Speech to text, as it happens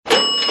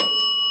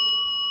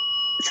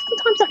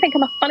Sometimes I think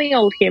I'm a funny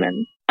old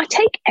human. I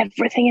take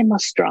everything in my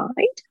stride.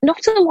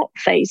 Not a lot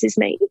phases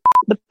me.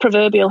 The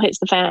proverbial hits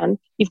the fan.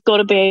 You've got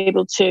to be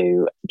able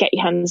to get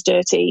your hands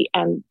dirty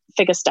and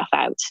figure stuff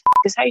out.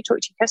 Because how you talk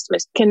to your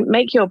customers can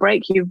make you or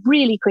break you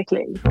really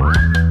quickly.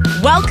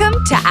 Welcome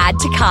to Add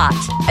to Cart,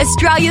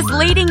 Australia's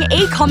leading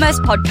e-commerce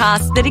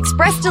podcast that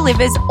express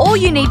delivers all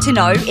you need to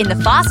know in the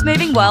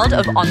fast-moving world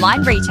of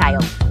online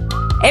retail.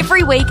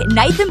 Every week,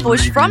 Nathan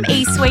Bush from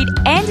eSuite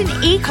and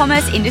an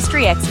e-commerce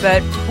industry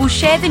expert will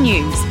share the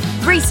news,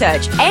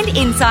 research and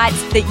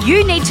insights that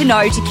you need to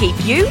know to keep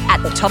you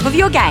at the top of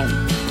your game.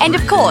 And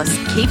of course,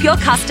 keep your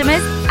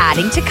customers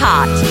adding to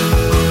cart.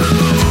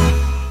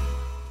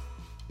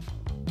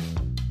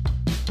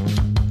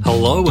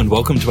 Hello and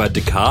welcome to Add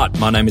to Cart.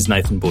 My name is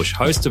Nathan Bush,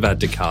 host of Add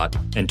to Cart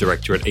and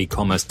director at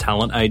e-commerce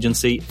talent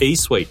agency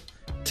eSuite.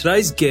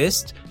 Today's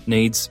guest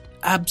needs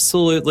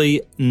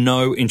absolutely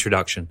no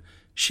introduction.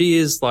 She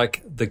is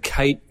like the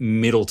Kate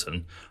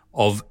Middleton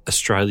of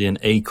Australian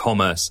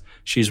e-commerce.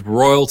 She's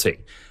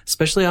royalty,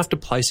 especially after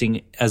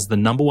placing as the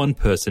number one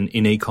person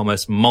in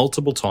e-commerce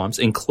multiple times,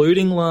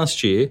 including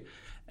last year.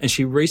 And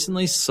she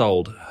recently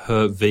sold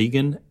her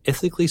vegan,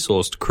 ethically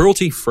sourced,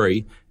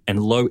 cruelty-free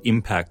and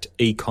low-impact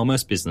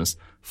e-commerce business,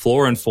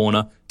 Flora &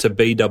 Fauna, to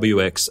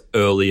BWX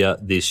earlier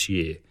this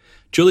year.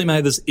 Julie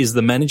Mathers is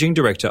the managing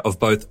director of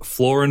both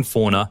Flora &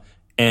 Fauna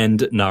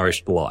and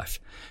Nourished Life.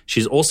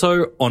 She's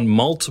also on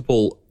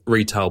multiple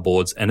retail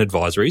boards and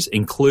advisories,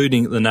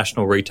 including the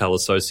National Retail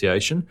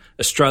Association,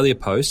 Australia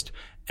Post,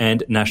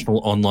 and National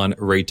Online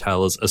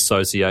Retailers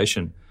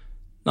Association.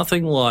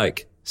 Nothing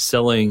like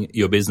selling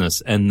your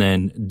business and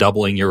then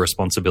doubling your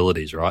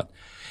responsibilities, right?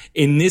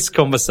 In this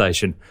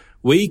conversation,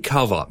 we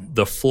cover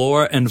the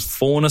Flora and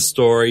Fauna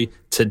story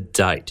to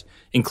date,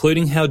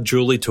 including how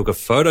Julie took a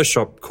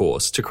Photoshop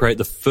course to create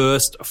the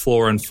first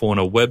Flora and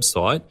Fauna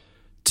website,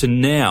 to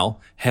now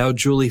how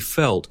Julie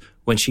felt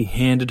when she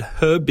handed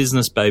her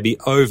business baby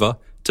over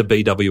to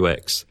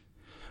BWX.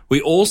 We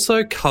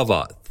also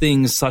cover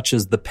things such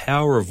as the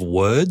power of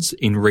words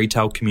in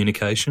retail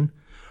communication,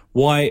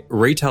 why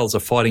retailers are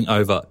fighting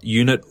over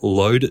unit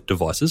load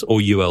devices, or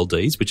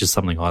ULDs, which is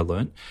something I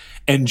learned,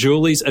 and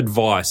Julie's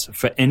advice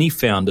for any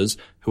founders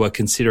who are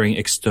considering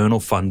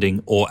external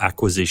funding or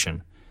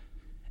acquisition.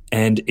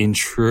 And in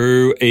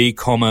true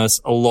e-commerce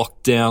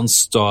lockdown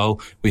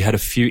style, we had a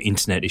few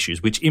internet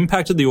issues, which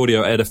impacted the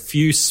audio at a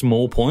few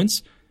small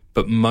points,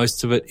 but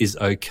most of it is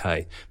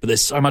okay. But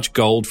there's so much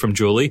gold from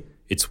Julie,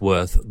 it's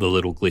worth the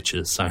little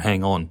glitches, so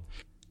hang on.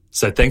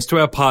 So thanks to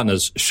our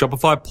partners,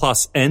 Shopify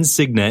Plus and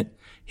Signet,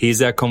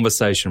 here's our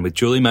conversation with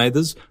Julie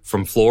Mathers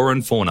from Flora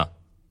 & Fauna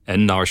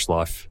and Nourished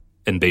Life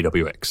and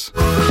BWX.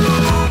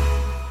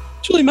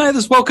 Julie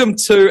Mathers, welcome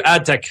to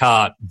Add to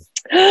Cart.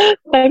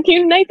 Thank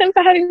you, Nathan,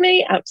 for having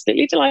me.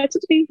 Absolutely delighted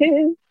to be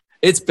here.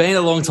 It's been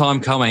a long time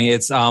coming.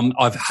 It's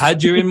I've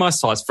had you in my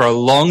sights for a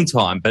long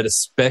time, but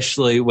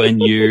especially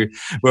when you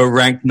were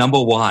ranked number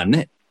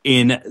one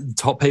in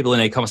top people in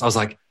e-commerce, I was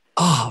like,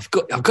 I've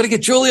got to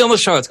get Julie on the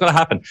show. It's got to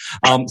happen.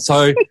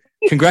 So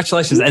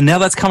congratulations. And now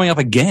that's coming up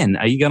again.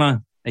 Are you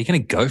gonna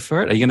go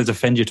for it? Are you gonna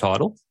defend your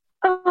title?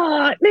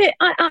 I'm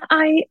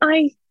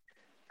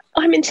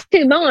in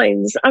two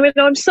minds. I mean,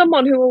 I'm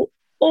someone who will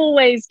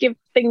always give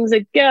things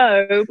a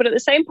go, but at the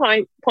same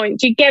point,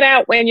 you get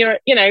out when you're,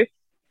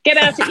 get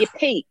out at your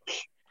peak.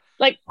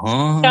 Like,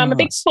 I'm a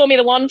big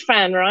Formula One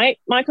fan, right?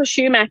 Michael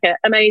Schumacher,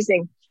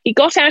 amazing. He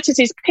got out at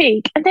his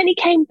peak and then he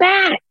came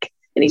back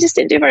and he just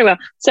didn't do very well.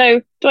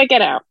 So do I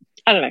get out?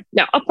 I don't know.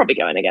 No, I'll probably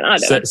go in again. I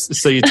don't know.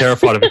 So you're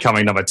terrified of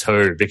becoming number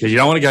two because you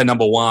don't want to go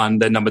number one,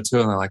 then number two,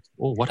 and they're like,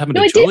 well, what happened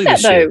to Julie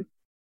this year?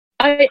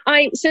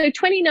 So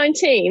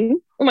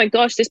 2019, oh my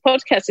gosh, this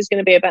podcast is going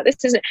to be about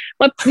this, isn't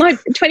it? My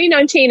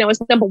 2019, I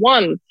was number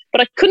one,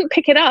 but I couldn't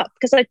pick it up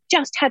because I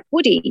just had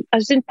Woody. I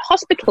was in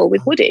hospital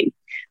with Woody.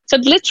 So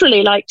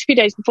literally like 2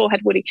 days before I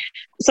had Woody.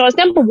 So I was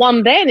number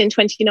one then in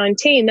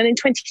 2019. Then in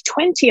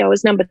 2020, I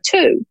was number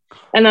two.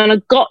 And then I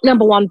got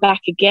number one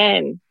back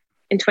again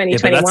in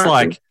 2021. Yeah,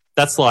 but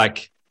that's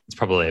like, it's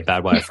probably a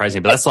bad way of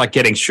phrasing, but that's like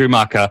beating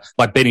Schumacher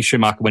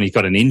when he's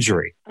got an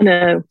injury. I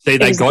know. See,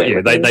 they got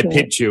you. They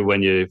pipped you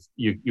when you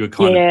were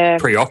kind of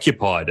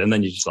preoccupied, and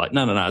then you're just like,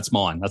 no, it's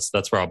mine.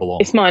 That's where I belong.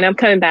 It's mine. I'm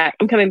coming back.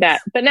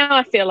 But now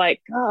I feel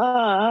like, do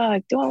I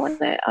want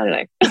that? I don't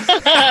know.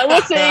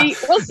 We'll see.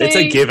 It's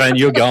a given.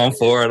 You're going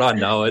for it. I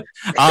know it.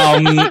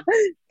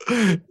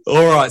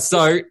 All right.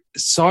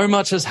 So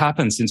much has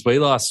happened since we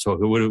last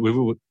talked.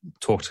 We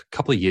talked a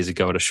couple of years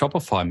ago at a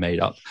Shopify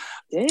meetup.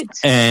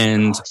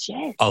 And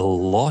a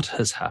lot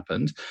has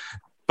happened.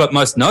 But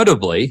most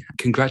notably,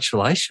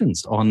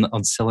 congratulations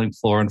on selling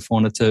Flora and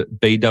Fauna to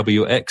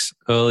BWX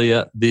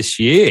earlier this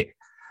year.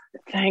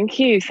 Thank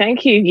you.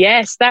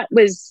 Yes, that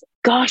was,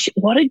 gosh,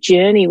 what a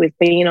journey we've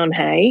been on,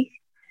 hey?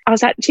 I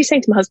was actually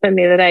saying to my husband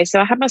the other day,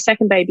 so I had my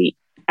second baby,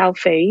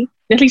 Alfie.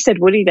 Nearly said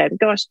Woody then.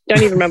 Gosh,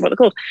 don't even remember what they're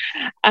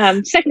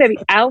called. Second baby,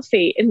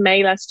 Alfie, in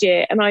May last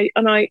year, and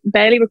I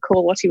barely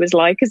recall what he was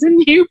like as a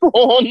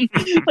newborn.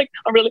 Like,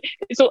 I don't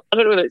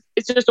know,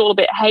 it's just all a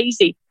bit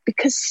hazy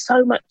because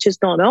so much has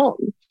gone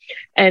on.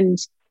 And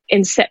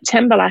in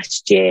September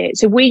last year,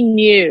 so we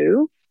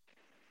knew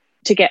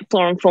to get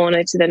Flora and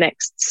Fauna to the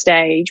next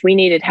stage, we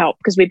needed help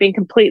because we'd been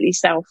completely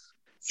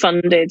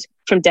self-funded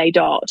from day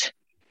dot.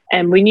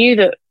 And we knew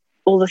that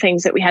all the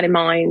things that we had in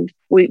mind,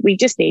 we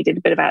just needed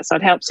a bit of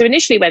outside help. So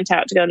initially went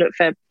out to go and look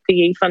for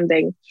PE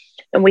funding.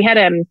 And we had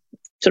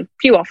sort of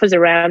few offers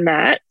around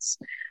that.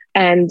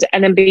 And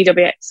then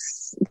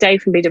BWX,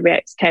 Dave from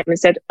BWX came and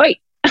said, "Oi,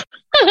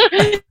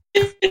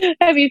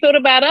 have you thought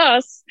about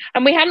us?"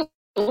 And we hadn't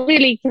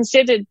really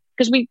considered,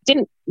 because we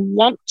didn't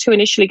want to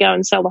initially go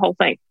and sell the whole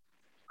thing.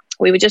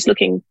 We were just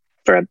looking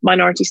for a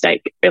minority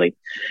stake, really.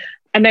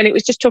 And then it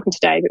was just talking to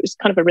Dave. It was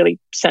kind of a really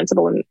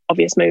sensible and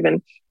obvious move.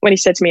 And when he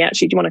said to me,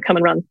 actually, do you want to come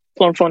and run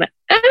Flora and Fauna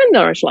and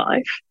Nourish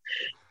Life?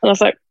 And I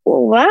was like,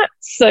 well,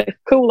 that's a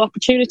cool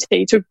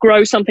opportunity to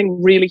grow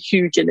something really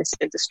huge in this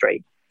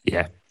industry.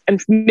 Yeah.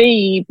 And for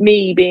me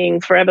being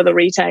forever the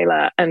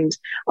retailer, and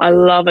I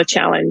love a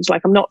challenge.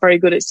 Like, I'm not very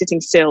good at sitting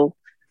still.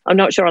 I'm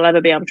not sure I'll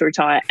ever be able to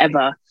retire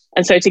ever.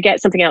 And so to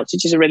get something else,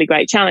 which is a really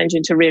great challenge,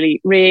 and to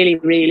really, really,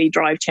 really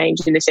drive change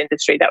in this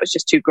industry, that was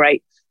just too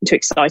great and too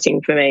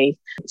exciting for me.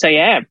 So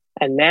yeah,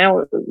 and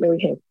now we're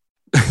here.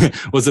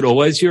 Was it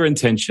always your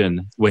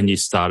intention when you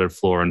started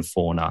Flora and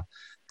Fauna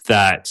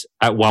that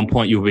at one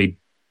point you'll be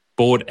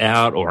bought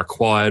out or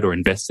acquired or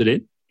invested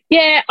in?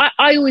 Yeah,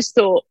 I always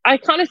thought, I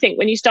kind of think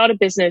when you start a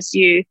business,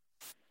 you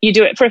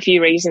do it for a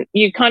few reasons.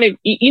 You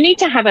need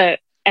to have an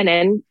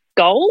end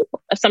goal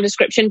of some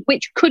description,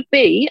 which could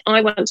be, I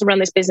want to run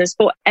this business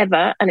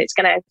forever and it's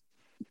going to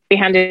be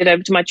handed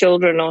over to my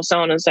children or so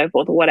on and so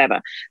forth or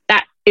whatever.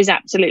 That is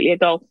absolutely a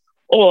goal.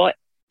 Or,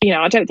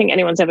 I don't think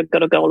anyone's ever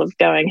got a goal of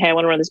going, hey, I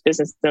want to run this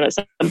business, then at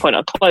some point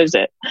I'll close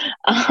it.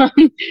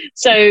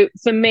 So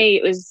for me,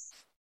 it was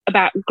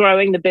about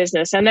growing the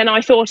business. And then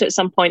I thought at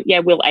some point, yeah,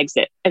 we'll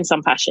exit in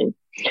some fashion.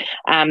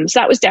 So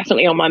that was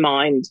definitely on my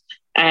mind.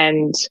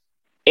 And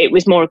it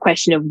was more a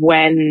question of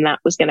when that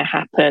was going to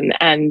happen,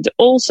 and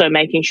also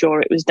making sure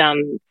it was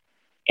done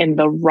in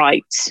the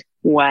right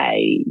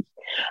way.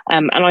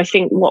 And I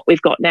think what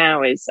we've got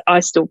now is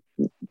I'm still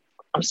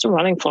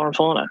running Flora and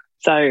Fauna.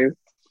 So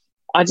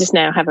I just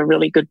now have a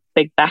really good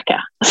big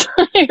backer.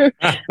 And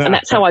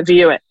that's how I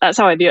view it.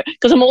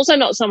 Because I'm also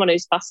not someone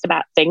who's fussed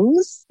about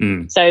things.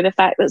 So the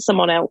fact that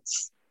someone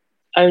else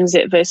owns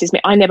it versus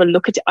me, I never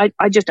look at it.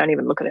 I just don't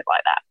even look at it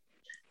like that.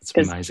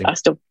 It's amazing. I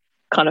still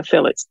kind of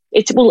feel it's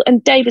well,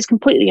 and Dave has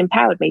completely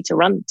empowered me to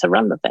run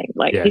the thing.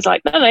 Like, he's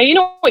like, no, you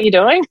know what you're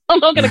doing. I'm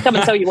not going to come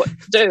and tell you what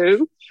to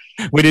do.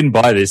 We didn't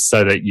buy this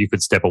so that you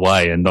could step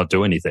away and not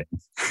do anything.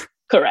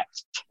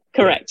 Correct.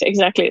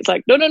 Exactly. It's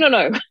like, no.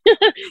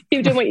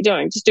 Keep doing what you're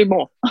doing. Just do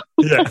more.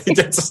 Yeah,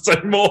 just do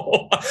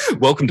more.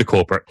 Welcome to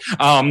corporate.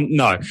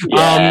 No.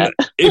 Yeah.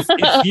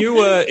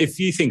 If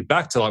you think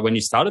back to like when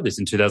you started this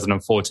in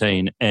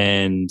 2014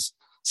 and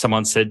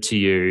someone said to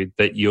you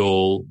that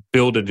you'll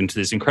build it into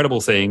this incredible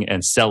thing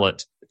and sell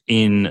it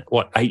in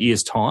 8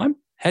 years' time,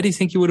 how do you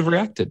think you would have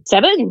reacted?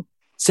 7.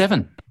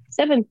 7.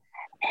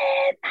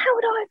 How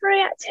would I have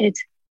reacted?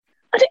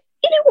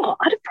 You know what?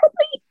 I'd have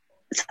probably.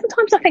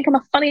 Sometimes I think I'm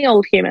a funny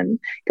old human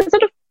because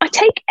I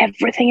take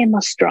everything in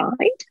my stride.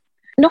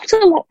 Not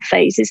a lot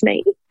phases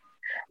me.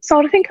 So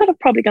I think I'd have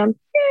probably gone,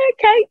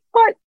 yeah, okay,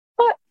 right,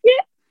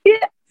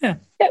 yeah.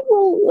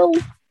 Well,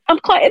 I'm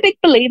quite a big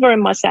believer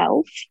in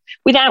myself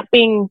without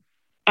being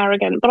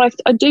arrogant, but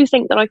I do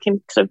think that I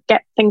can sort of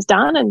get things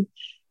done and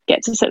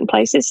get to certain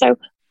places. So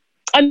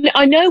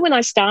I know when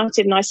I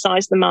started and I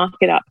sized the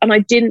market up, and I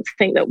didn't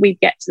think that we'd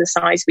get to the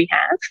size we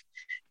have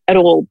at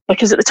all,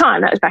 because at the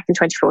time, that was back in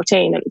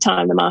 2014, at the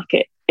time the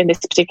market in this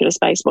particular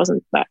space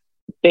wasn't that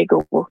big,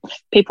 or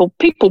people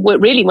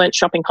really weren't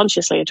shopping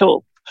consciously at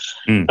all.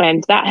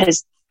 And that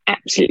has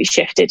absolutely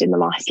shifted in the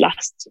last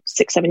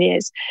 6-7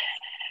 years.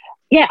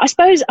 Yeah, I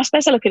suppose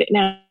I look at it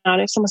now,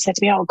 and if someone said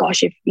to me, oh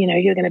gosh, if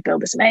you're going to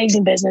build this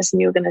amazing business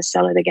and you're going to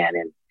sell it again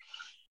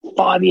in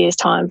 5 years'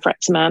 time for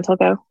X amount, I'll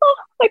go, oh,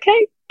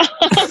 okay.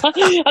 I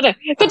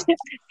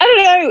don't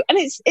know. And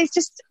it's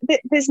just,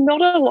 there's not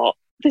a lot.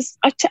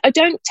 I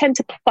don't tend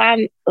to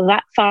plan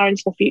that far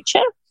into the future.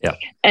 Yeah.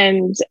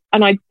 And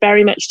I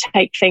very much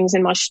take things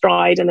in my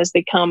stride and as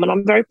they come, and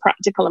I'm very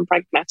practical and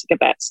pragmatic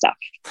about stuff.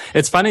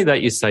 It's funny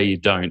that you say you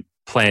don't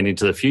plan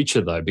into the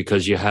future though,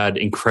 because you had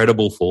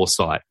incredible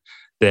foresight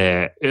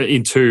there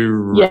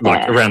into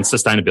like around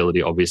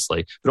sustainability,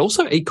 obviously, but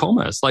also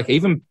e-commerce. Like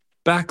even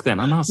back then,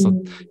 I know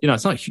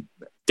it's not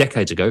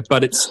decades ago,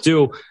 but it's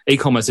still,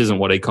 e-commerce isn't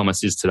what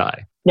e-commerce is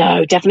today.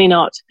 No, definitely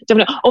not.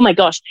 Oh my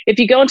gosh. If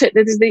you go onto it,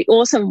 there's the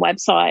awesome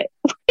website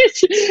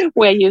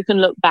where you can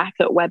look back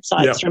at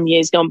websites from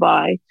years gone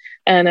by.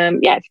 And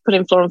if you put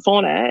in Flora and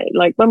Fauna,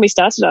 like when we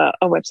started our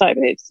website,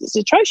 it's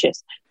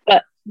atrocious.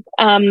 But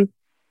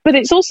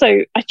it's also,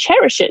 I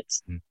cherish it.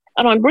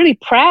 And I'm really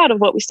proud of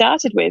what we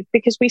started with,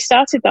 because we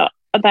started that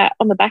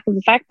on the back of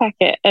the fact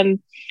packet, and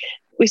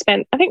we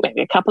spent, I think,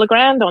 maybe a couple of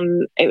grand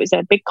on, it was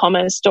a big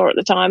commerce store at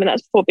the time, and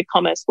that's before big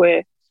commerce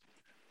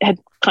had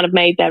kind of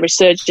made their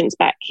resurgence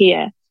back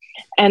here.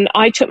 And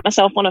I took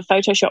myself on a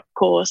Photoshop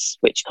course,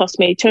 which cost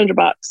me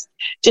 $200,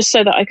 just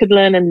so that I could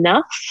learn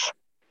enough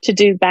to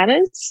do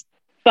banners.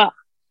 But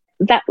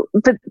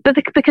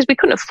because we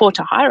couldn't afford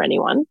to hire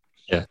anyone.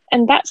 Yeah.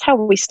 And that's how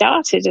we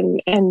started.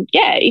 And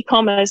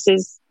e-commerce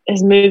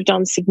has moved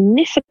on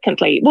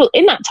significantly. Well,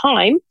 in that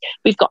time,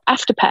 we've got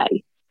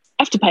Afterpay,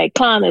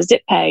 Klarna,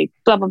 ZipPay,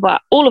 blah, blah, blah.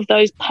 All of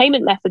those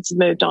payment methods have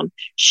moved on.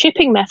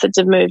 Shipping methods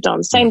have moved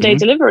on. Same-day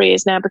delivery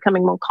is now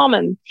becoming more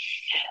common.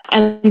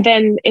 And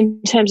then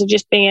in terms of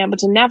just being able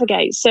to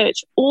navigate,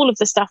 search, all of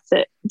the stuff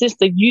that just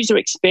the user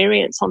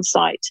experience on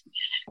site,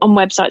 on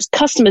websites,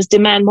 customers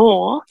demand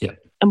more,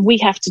 and we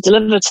have to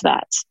deliver to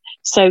that.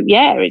 So,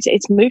 yeah,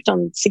 it's moved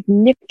on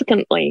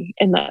significantly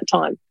in that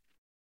time.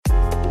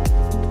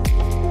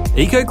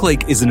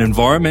 EcoClick is an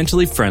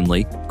environmentally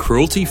friendly,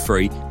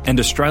 cruelty-free and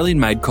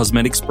Australian-made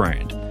cosmetics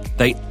brand.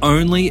 They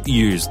only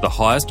use the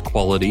highest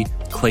quality,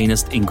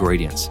 cleanest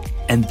ingredients,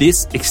 and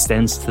this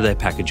extends to their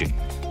packaging.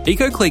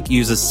 EcoClick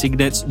uses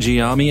Signet's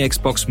Giami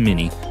Xbox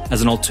Mini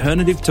as an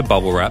alternative to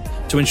bubble wrap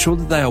to ensure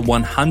that they are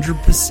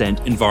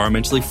 100%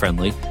 environmentally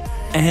friendly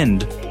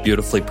and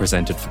beautifully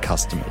presented for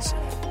customers.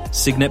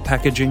 Signet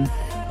packaging,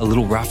 a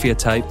little raffia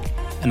tape,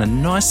 and a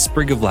nice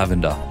sprig of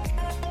lavender.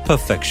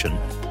 Perfection.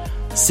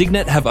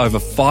 Signet have over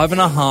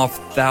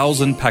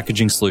 5,500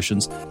 packaging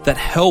solutions that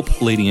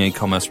help leading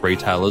e-commerce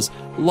retailers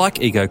like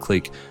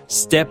EcoClick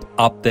step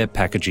up their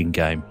packaging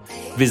game.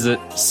 Visit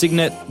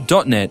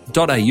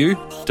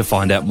signet.net.au to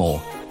find out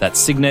more. That's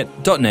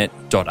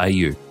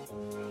signet.net.au.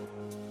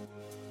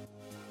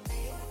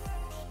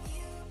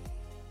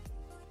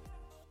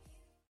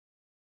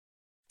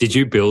 Did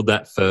you build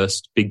that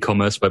first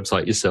BigCommerce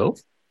website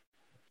yourself?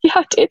 Yeah,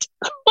 I did.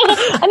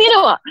 And you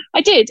know what?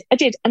 I did.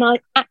 And I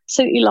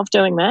absolutely love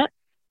doing that.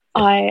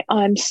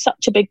 I'm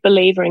such a big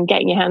believer in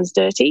getting your hands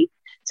dirty.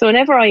 So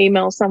whenever I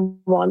interview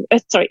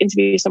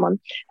someone,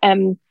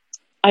 I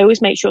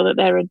always make sure that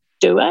they're a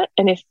doer.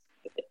 And if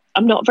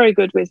I'm not very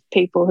good with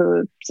people who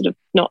are sort of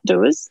not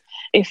doers,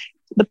 if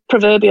the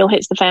proverbial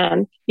hits the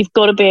fan, you've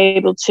got to be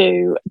able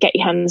to get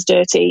your hands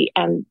dirty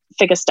and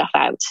figure stuff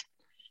out.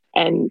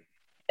 And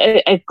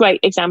a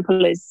great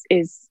example is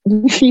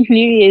New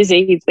Year's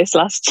Eve this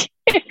last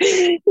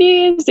year.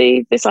 Not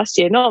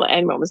that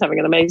anyone was having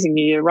an amazing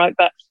New Year, right?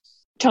 But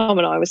Tom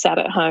and I were sat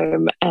at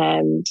home,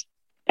 and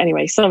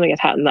anyway, something had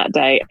happened that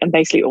day, and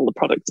basically all the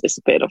products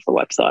disappeared off the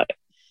website.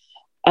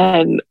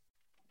 And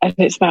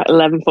it's about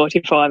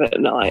 11:45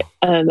 at night,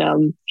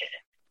 and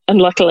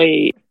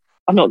luckily,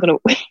 I'm not going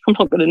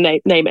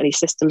to name any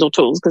systems or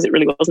tools because it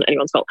really wasn't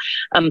anyone's fault.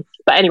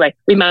 But anyway,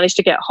 we managed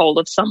to get hold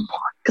of someone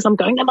because I'm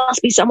going, there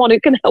must be someone who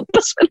can help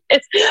us with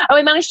this, and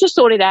we managed to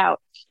sort it out.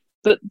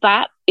 But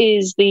that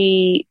is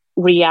the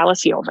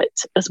reality of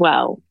it as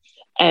well.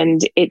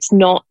 And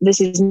this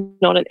is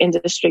not an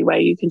industry where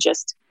you can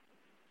just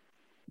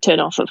turn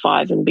off at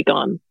 5 and be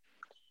gone.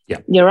 Yeah.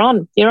 You're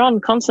on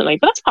constantly,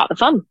 but that's part of the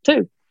fun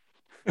too.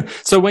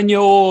 So when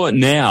you're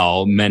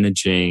now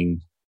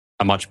managing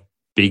a much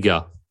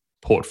bigger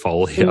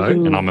portfolio,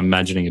 and I'm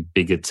imagining a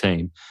bigger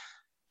team,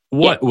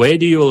 where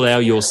do you allow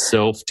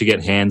yourself to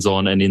get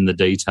hands-on and in the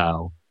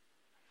detail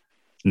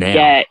now?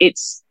 Yeah,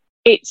 it's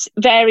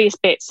various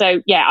bits.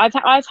 So yeah,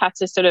 I've had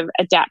to sort of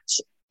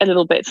adapt a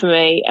little bit for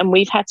me, and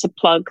we've had to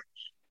put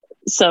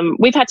some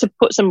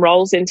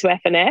roles into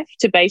F&F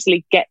to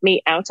basically get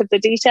me out of the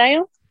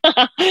detail. They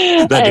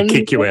had to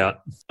kick you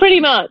out. Pretty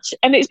much.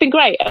 And it's been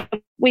great.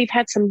 We've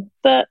had some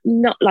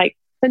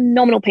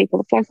phenomenal people.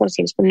 The 4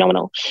 team is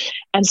phenomenal.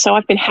 And so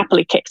I've been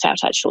happily kicked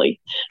out, actually,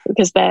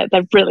 because they're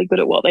really good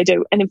at what they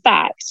do. And in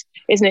fact,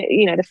 isn't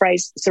it, the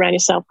phrase, surround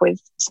yourself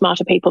with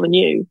smarter people than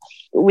you?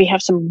 We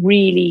have some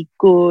really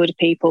good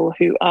people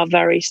who are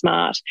very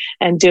smart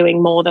and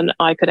doing more than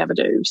I could ever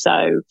do.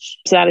 So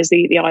that is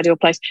the ideal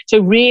place.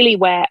 So really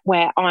where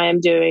I am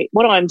doing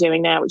what I'm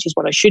doing now, which is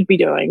what I should be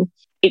doing,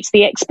 it's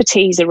the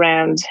expertise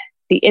around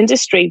the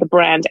industry, the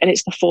brand, and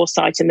it's the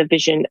foresight and the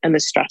vision and the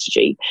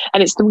strategy.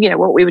 And it's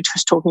what we were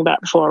just talking about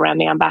before around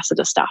the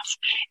ambassador stuff.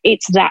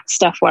 It's that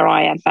stuff where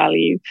I add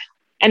value.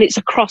 And it's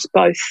across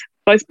both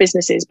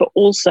businesses, but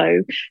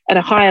also at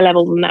a higher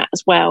level than that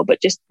as well. But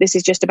this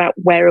is just about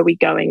where are we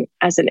going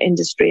as an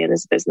industry and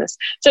as a business.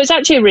 So it's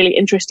actually a really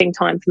interesting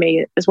time for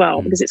me as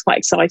well, because it's quite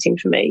exciting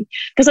for me,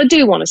 because I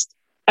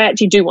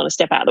actually do want to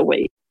step out of the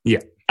weeds. Yeah.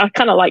 I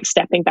kind of like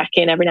stepping back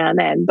in every now and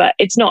then, but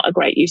it's not a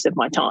great use of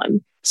my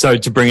time. So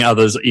to bring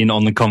others in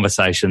on the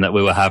conversation that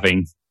we were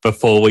having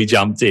before we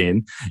jumped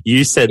in,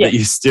 you said that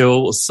you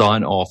still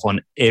sign off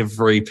on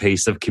every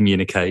piece of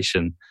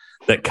communication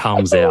that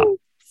comes out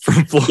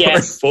from Flora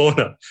and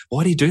Fauna.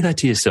 Why do you do that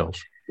to yourself?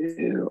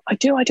 I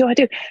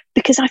do.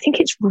 Because I think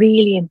it's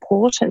really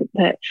important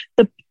that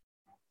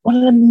one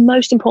of the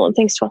most important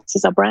things to us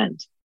is our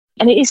brand.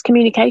 And it is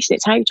communication.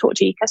 It's how you talk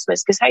to your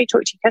customers, because how you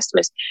talk to your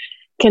customers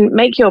can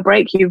make you or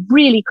break you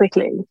really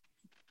quickly.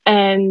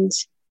 And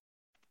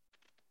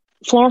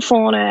Flora and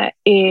Fauna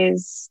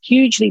is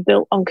hugely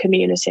built on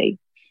community.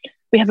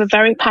 We have a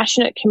very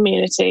passionate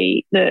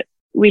community that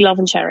we love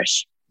and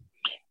cherish.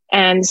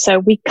 And so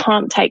we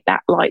can't take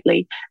that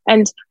lightly.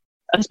 And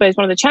I suppose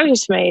one of the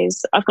challenges for me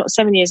is I've got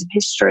 7 years of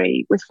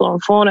history with Flora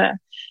and Fauna.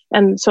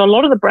 And so a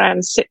lot of the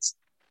brand sits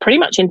pretty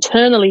much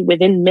internally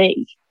within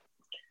me.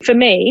 For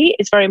me,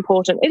 it's very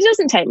important. It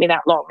doesn't take me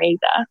that long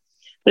either,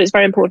 but it's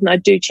very important I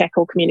do check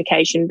all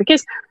communication,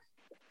 because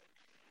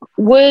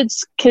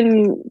words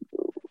can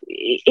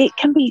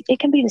be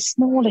the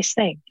smallest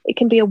thing. It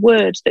can be a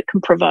word that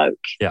can provoke.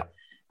 Yeah.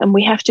 And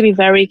we have to be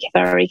very,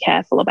 very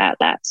careful about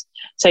that.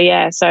 So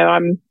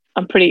I'm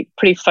pretty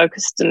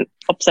focused and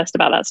obsessed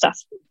about that stuff.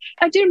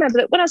 I do remember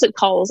that when I was at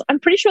Coles, I'm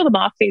pretty sure the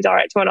marketing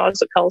director when I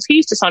was at Coles, he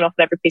used to sign off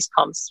on every piece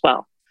of comms as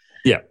well.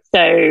 Yeah.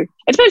 So it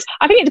depends.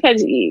 I think it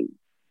depends.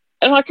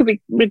 And I could be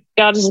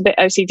regarded as a bit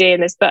OCD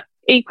in this, but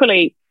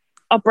equally,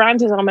 our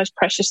brand is our most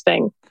precious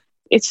thing.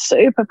 It's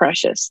super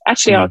precious.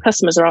 Actually, our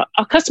customers are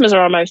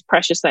our most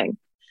precious thing,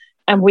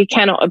 and we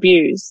cannot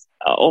abuse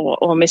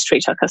or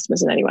mistreat our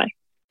customers in any way.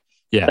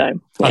 Yeah. So,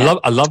 yeah.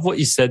 I love what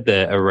you said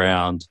there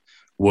around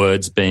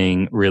words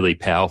being really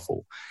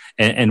powerful.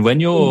 And when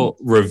you're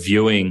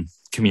reviewing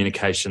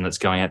communication that's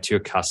going out to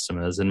your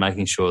customers and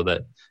making sure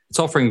that it's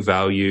offering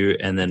value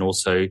and then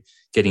also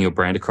getting your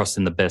brand across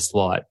in the best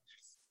light,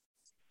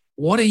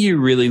 what are you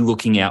really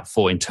looking out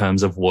for in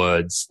terms of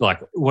words?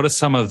 Like, what are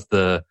some of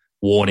the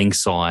warning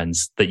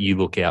signs that you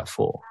look out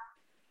for?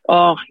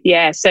 Oh,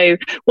 yeah. So,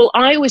 well,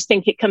 I always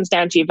think it comes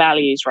down to your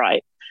values,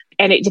 right?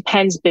 And it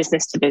depends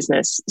business to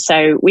business.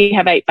 So we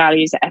have 8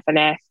 values at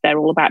F&F. They're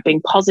all about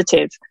being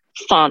positive,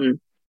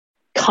 fun,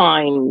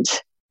 kind,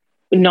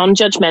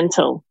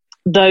 non-judgmental.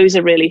 Those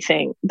are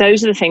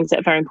the things that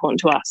are very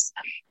important to us.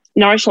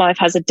 Nourish Life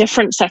has a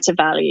different set of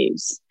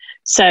values.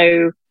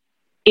 So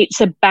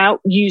it's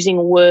about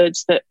using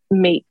words that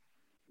meet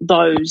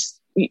those,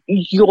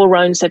 your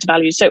own set of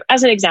values. So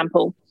as an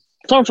example,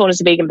 Flora and Fauna is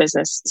a vegan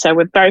business. So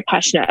we're very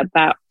passionate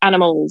about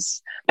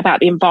animals, about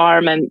the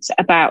environment,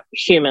 about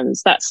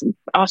humans. That's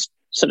our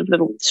sort of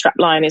little strap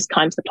line, is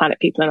kind to the planet,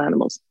 people and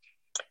animals.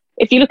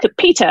 If you look at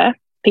PETA,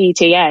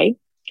 P-E-T-A,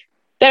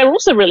 they're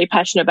also really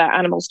passionate about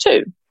animals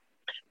too.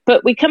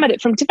 But we come at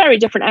it from very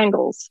different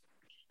angles.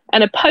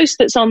 And a post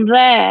that's on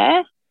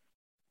their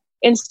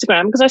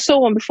Instagram, because I saw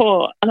one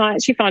before and I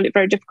actually find it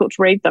very difficult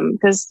to read them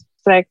because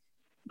they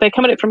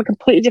come at it from a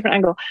completely different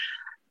angle.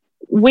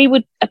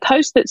 A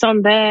post that's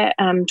on their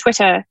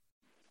Twitter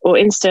or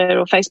Insta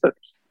or Facebook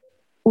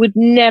would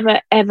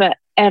never, ever,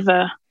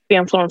 ever be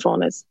on Flora and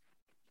Fauna's.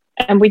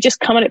 And we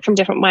just come at it from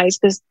different ways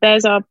because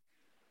theirs are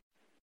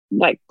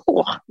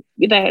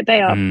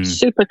they are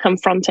super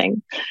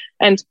confronting.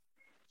 And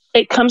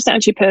it comes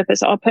down to your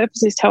purpose. Our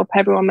purpose is to help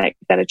everyone make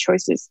better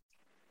choices.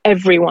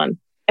 Everyone,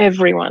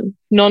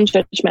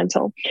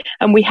 non-judgmental.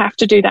 And we have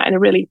to do that in a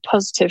really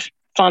positive,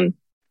 fun,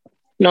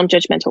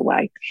 non-judgmental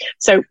way.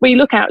 So we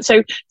look out.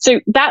 So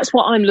that's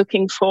what I'm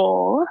looking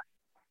for.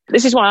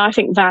 This is why I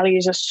think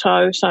values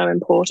are so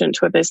important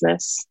to a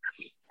business,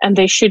 and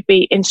they should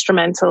be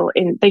instrumental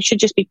they should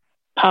just be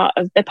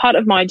they're part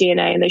of my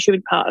DNA, and they should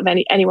be part of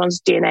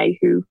anyone's DNA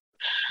who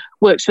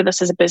works with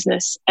us as a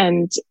business.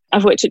 And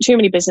I've worked at too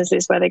many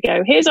businesses where they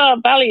go, here's our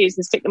values,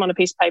 and stick them on a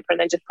piece of paper and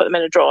then just put them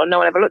in a drawer and no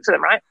one ever looks at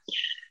them, right?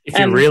 If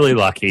you're really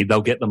lucky,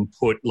 they'll get them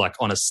put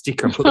on a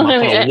sticker and put them up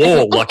on a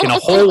wall, like in a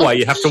hallway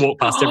you have to walk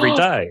past every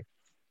day.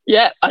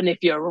 Yeah, and if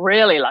you're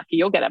really lucky,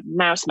 you'll get a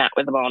mouse mat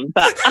with them on.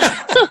 But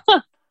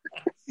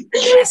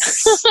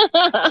yes.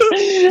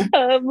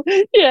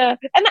 Yeah,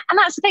 and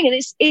that's the thing.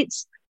 And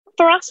it's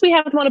for us, we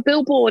have them on a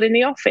billboard in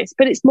the office,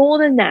 but it's more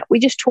than that. We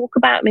just talk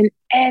about them in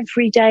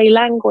everyday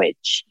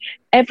language.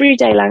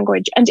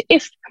 And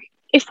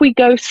if we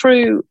go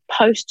through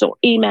posts or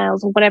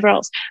emails or whatever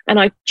else, and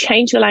I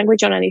change the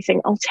language on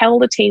anything, I'll tell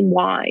the team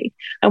why,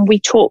 and we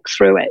talk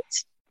through it.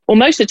 Well,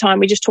 most of the time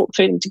we just talk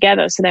through them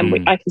together. So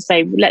then I can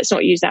say, let's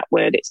not use that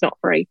word. It's not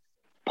very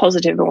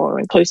positive or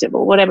inclusive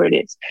or whatever it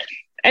is.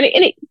 And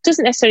it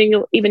doesn't necessarily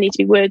even need to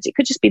be words. It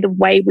could just be the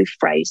way we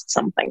phrased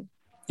something.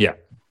 Yeah.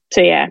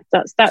 So yeah,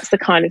 that's the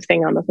kind of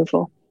thing I'm looking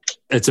for.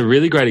 It's a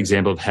really great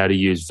example of how to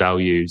use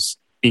values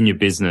in your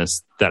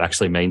business that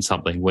actually mean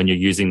something when you're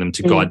using them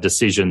to guide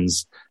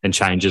decisions and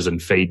changes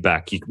and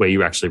feedback, where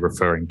you're actually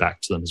referring back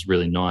to them is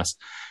really nice.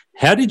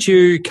 How did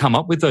you come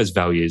up with those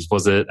values?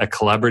 Was it a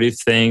collaborative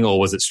thing or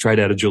was it straight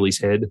out of Julie's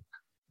head?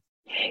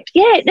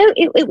 Yeah, no,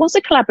 it was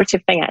a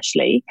collaborative thing,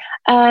 actually.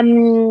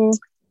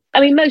 I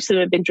mean, most of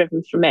them have been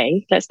driven from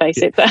me, let's face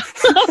it. But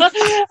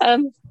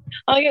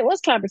it was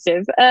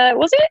collaborative.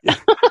 Was it?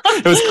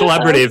 It was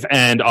collaborative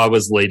and I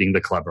was leading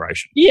the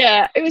collaboration.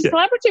 Yeah, it was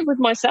collaborative with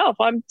myself.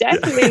 I'm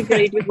definitely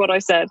agreed with what I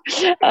said.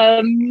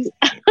 I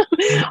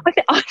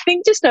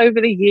think just over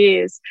the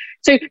years.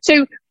 So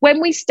when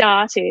we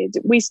started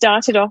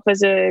off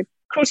as a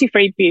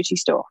cruelty-free beauty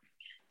store.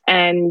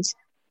 And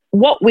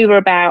what we were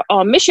about,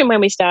 our mission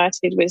when we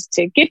started was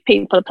to give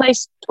people a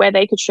place where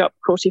they could shop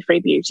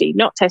cruelty-free beauty,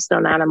 not tested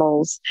on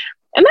animals.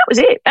 And that was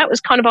it. That was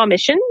kind of our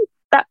mission.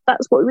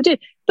 That's what we would do.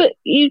 But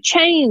you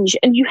change,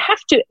 and you have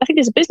to, I think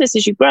as a business,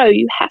 as you grow,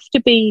 you have to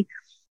be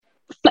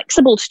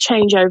flexible to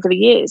change over the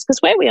years, because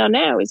where we are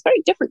now is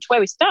very different to where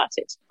we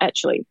started,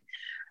 actually.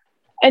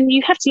 And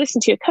you have to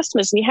listen to your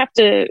customers, and you have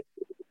to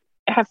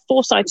have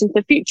foresight into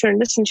the future and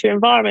listen to your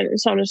environment and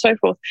so on and so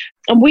forth.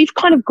 And we've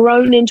kind of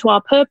grown into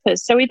our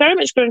purpose. So we very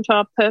much grew into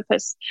our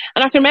purpose.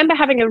 And I can remember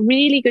having a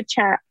really good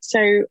chat.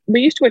 So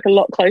we used to work a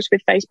lot closer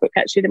with Facebook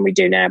actually than we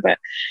do now,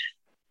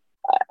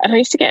 and I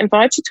used to get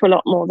invited to a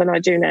lot more than I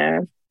do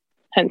now.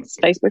 Hence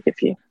Facebook,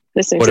 if you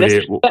listening to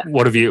this.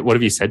 What have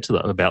you said to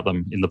them about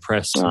them in the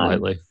press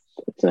lately?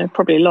 I don't know,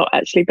 probably a lot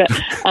actually, but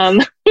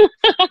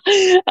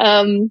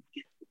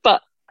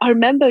but I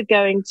remember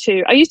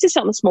I used to sit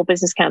on the Small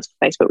Business Council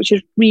for Facebook, which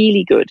was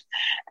really good.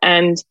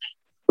 And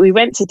we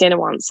went to dinner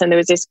once, and there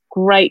was this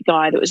great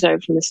guy that was over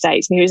from the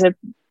States, and he was a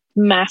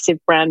massive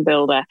brand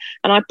builder.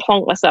 And I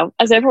plonked myself,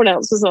 as everyone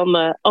else was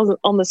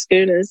on the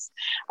schooners.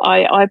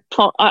 I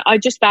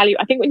just value,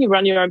 I think when you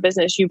run your own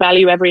business, you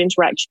value every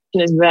interaction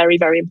is very,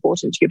 very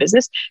important to your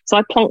business. So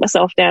I plonked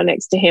myself down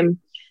next to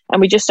him,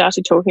 and we just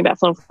started talking about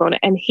Flora and Fauna.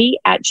 And he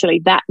actually,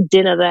 that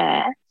dinner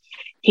there,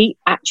 he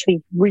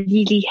actually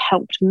really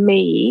helped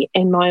me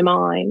in my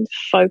mind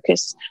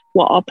focus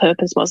what our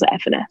purpose was at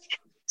F&F.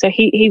 So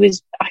he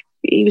was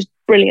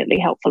brilliantly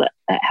helpful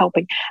at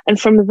helping. And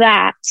from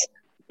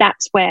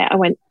that's where I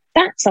went,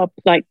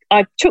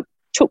 I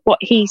took what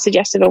he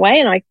suggested away,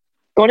 and I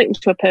got it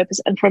into a purpose.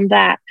 And from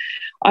that,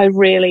 I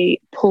really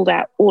pulled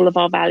out all of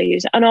our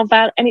values and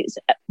and it's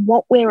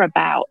what we're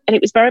about. And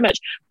it was very much,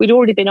 we'd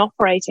already been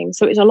operating.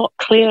 So it was a lot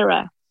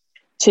clearer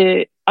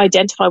to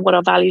identify what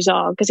our values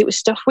are, because it was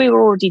stuff we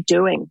were already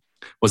doing.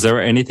 Was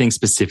there anything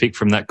specific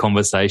from that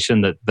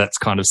conversation that's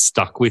kind of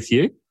stuck with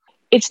you?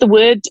 It's the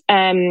word,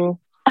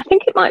 I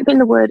think it might have been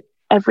the word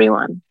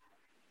everyone.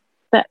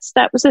 That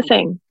was the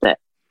thing that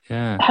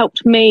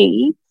helped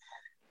me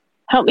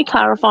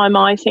clarify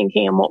my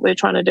thinking and what we're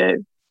trying to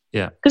do.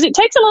 Yeah. Because it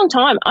takes a long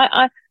time.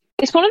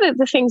 It's one of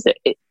the things that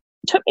it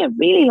took me a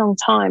really long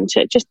time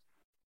to just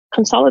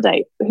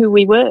consolidate who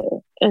we were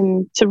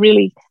and to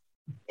really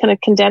kind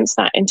of condense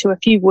that into a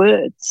few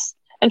words.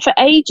 And for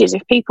ages,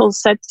 if people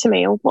said to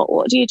me, "Oh,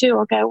 what do you do?"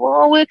 I'll go,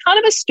 "Well, we're kind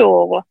of a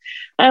store,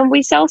 and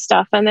we sell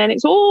stuff, and then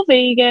it's all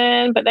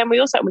vegan, but then we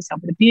sell a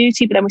bit of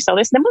beauty, but then we sell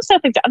this, and then we'll sell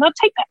things." And I'll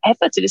take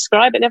forever to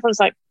describe it. And everyone's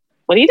like,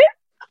 "What do you do?"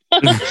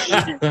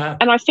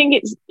 And I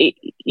think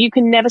you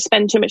can never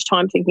spend too much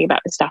time thinking about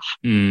this stuff.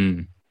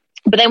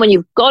 But then when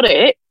you've got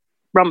it,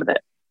 run with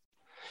it.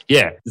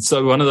 Yeah.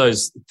 So one of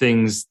those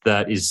things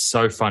that is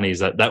so funny is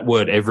that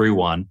word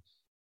everyone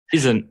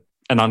isn't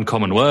an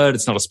uncommon word.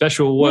 It's not a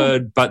special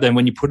word. But then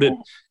when you put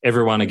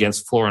everyone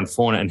against Flora and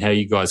Fauna and how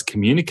you guys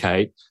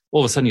communicate,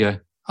 all of a sudden you go,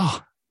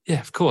 oh,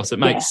 yeah, of course. It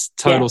makes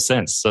total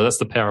sense. So that's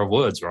the power of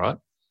words, right?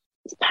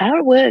 It's power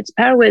of words.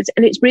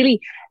 And it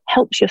really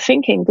helps your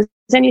thinking, because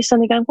then you're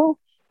suddenly going, well,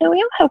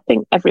 we are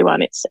helping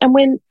everyone. And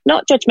we're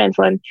not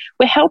judgmental, and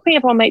we're helping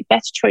everyone make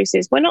better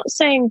choices. We're not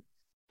saying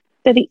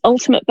they're the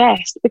ultimate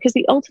best, because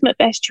the ultimate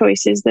best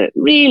choice is that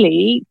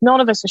really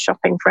none of us are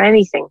shopping for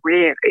anything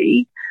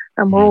really.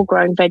 And we're all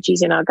growing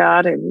veggies in our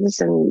gardens,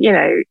 and,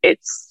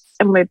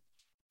 and we're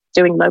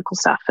doing local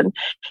stuff.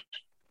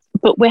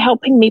 But we're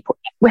helping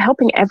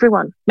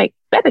everyone make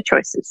better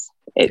choices.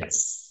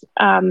 It's,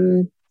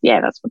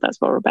 that's what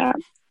we're about.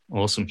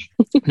 Awesome.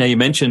 Now, you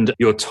mentioned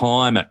your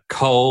time at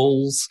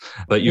Coles,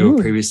 but you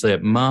were previously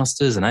at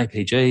Masters and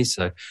APG.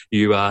 So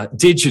you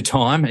did your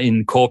time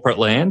in corporate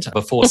land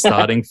before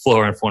starting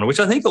Flora and Fauna, which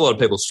I think a lot of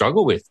people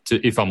struggle with,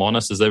 if I'm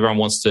honest, as everyone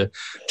wants to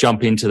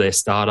jump into their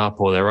startup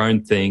or their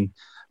own thing.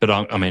 But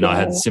I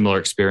had a similar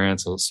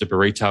experience at Super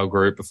Retail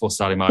Group before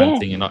starting my own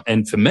thing.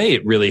 And for me,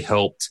 it really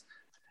helped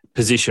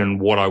position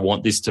what I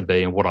want this to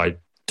be and what I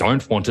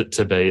don't want it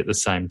to be at the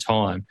same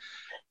time.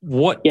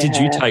 What did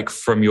you take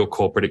from your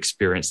corporate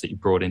experience that you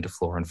brought into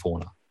Flora and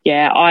Fauna?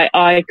 Yeah,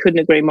 I couldn't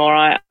agree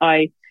more.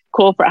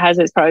 Corporate has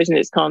its pros and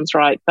its cons,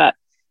 right? But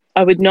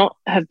I would not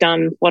have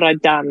done what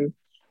I'd done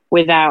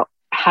without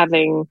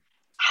having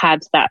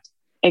had that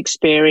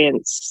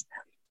experience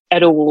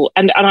at all.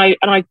 And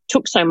I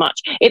took so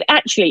much. It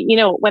actually,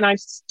 when I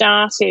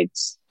started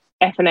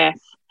F&F,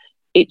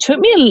 it took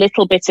me a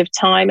little bit of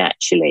time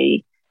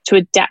actually to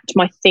adapt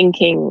my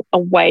thinking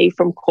away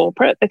from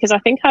corporate, because I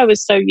think I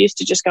was so used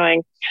to just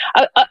going,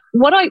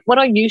 what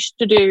I used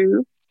to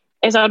do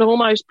is I'd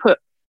almost put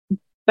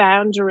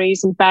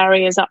boundaries and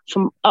barriers up.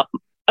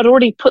 I'd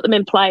already put them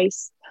in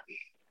place.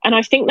 And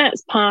I think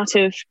that's part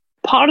of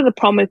the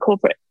problem with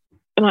corporate.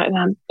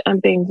 And I'm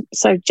being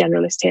so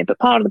generalist here, but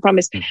part of the problem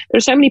is there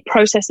are so many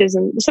processes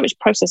and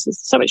there's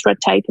so much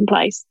red tape in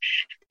place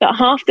that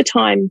half the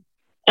time,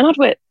 and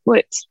I'd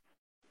worked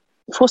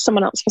for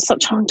someone else for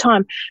such a long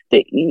time,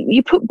 that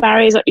you put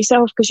barriers up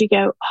yourself because you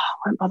go,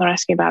 I won't bother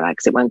asking about that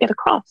because it won't get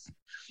across.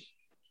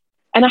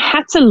 And I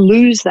had to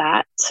lose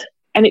that.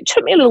 And it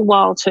took me a little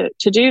while to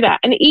do that.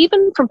 And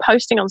even from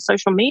posting on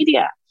social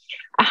media,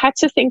 I had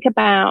to think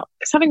about,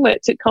 because having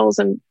worked at Coles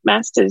and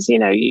Masters,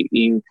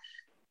 your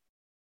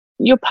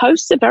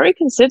posts are very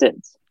considered.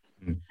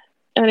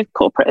 And if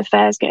corporate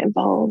affairs get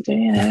involved,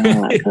 all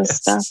that kind of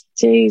stuff,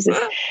 Jesus.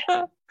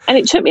 And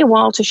it took me a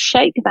while to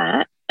shake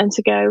that and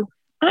to go,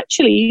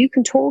 actually, you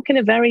can talk in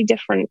a very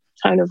different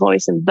tone of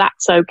voice and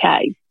that's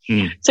okay.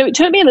 So it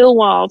took me a little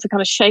while to kind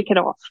of shake it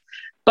off.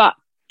 But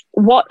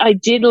what I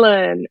did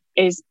learn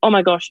is, oh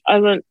my gosh, I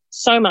learned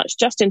so much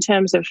just in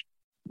terms of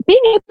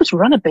being able to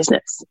run a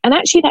business and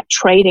actually that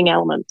trading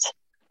element.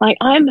 Like,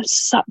 I'm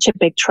such a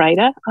big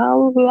trader. I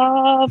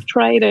love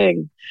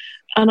trading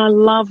and I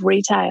love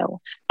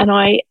retail. And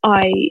I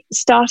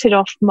started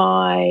off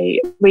my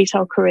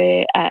retail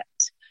career at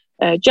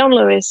John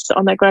Lewis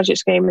on their graduate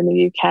scheme in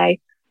the UK.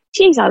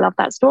 Geez, I love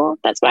that store.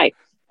 That's great.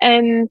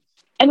 And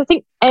I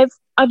think I've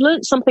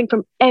learned something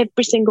from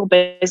every single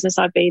business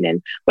I've been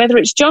in, whether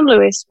it's John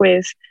Lewis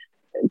with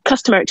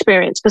customer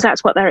experience, because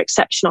that's what they're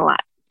exceptional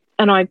at.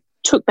 And I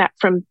took that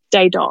from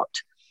day dot.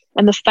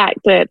 And the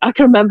fact that I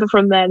can remember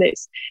from then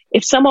is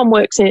if someone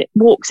walks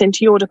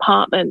into your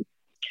department,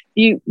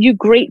 you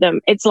greet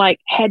them. It's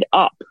like head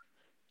up.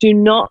 Do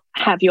not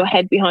have your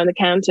head behind the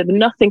counter.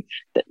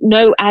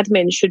 No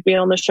admin should be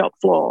on the shop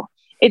floor.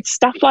 It's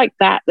stuff like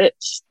that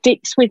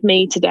sticks with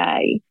me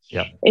today.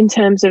 Yep. In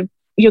terms of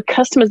your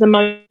customers, the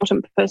most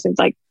important person,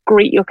 like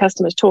greet your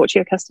customers, talk to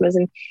your customers.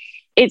 And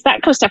it's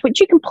that kind of stuff, which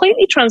you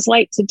completely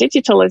translate to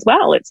digital as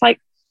well. It's like,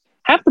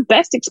 have the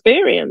best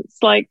experience.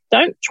 Like,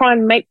 don't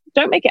make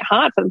it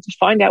hard for them to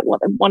find out what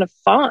they want to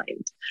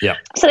find. Yeah.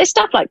 So there's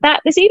stuff like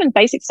that. There's even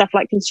basic stuff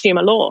like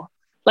consumer law.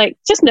 Like,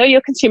 just know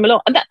your consumer law.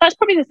 And that's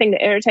probably the thing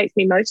that irritates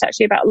me most,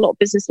 actually, about a lot of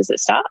businesses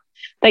that start.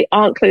 They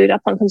aren't clued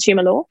up on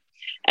consumer law.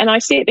 And I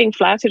see it being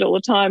flouted all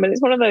the time. And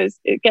it's one of those,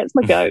 it gets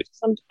my goat.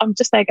 I'm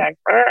just there going,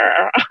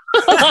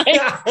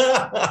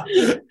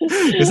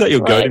 Is that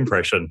your goat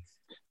impression?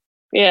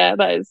 Yeah,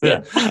 that is.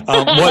 Yeah.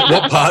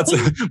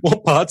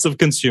 What parts of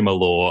consumer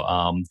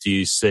law do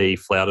you see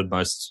flouted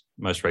most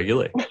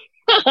regularly?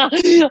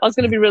 I was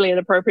going to be really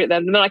inappropriate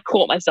then, and then I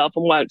caught myself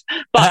and won't.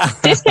 But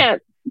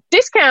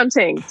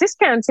discounting,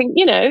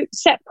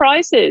 set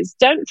prices,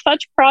 don't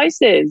fudge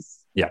prices.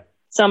 Yeah.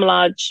 Some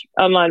large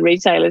online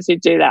retailers who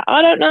do that.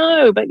 I don't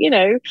know, but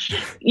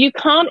you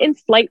can't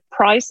inflate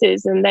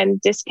prices and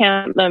then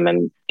discount them,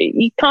 and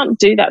you can't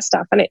do that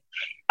stuff. And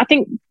I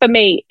think for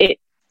me,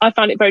 I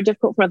find it very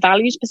difficult from a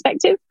values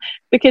perspective,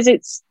 because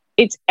it's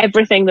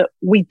everything that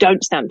we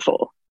don't stand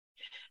for.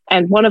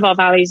 And one of our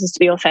values is to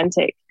be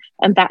authentic,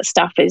 and that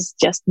stuff is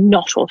just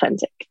not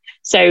authentic.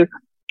 So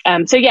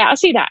yeah, I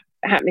see that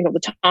happening all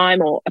the time.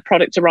 Or a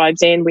product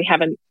arrives in, we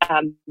haven't,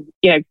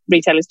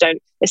 retailers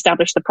don't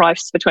establish the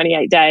price for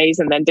 28 days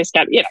and then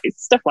discount,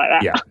 stuff like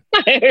that.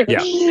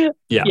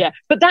 Yeah.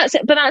 But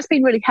that's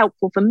been really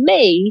helpful for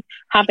me,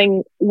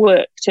 having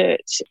worked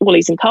at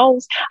Woolies and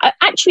Coles.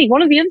 Actually,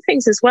 one of the other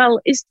things as well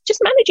is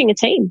just managing a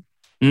team.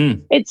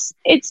 It's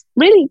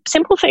really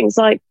simple things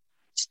like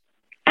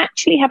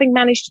actually having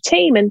managed a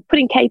team and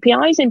putting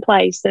KPIs in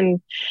place,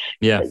 and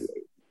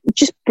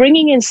just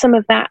bringing in some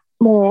of that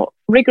more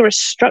rigorous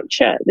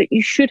structure that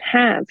you should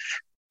have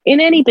in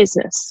any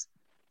business.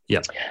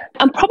 Yeah.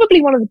 And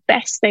probably one of the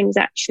best things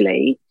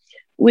actually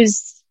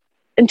was,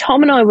 and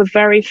Tom and I were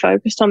very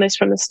focused on this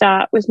from the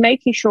start, was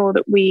making sure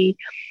that we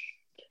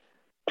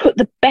put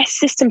the best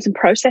systems and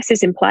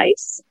processes in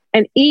place.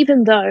 And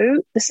even though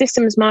the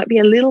systems might be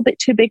a little bit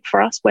too big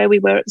for us where we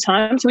were at the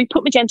time, so we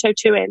put Magento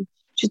 2 in,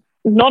 which is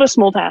not a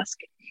small task,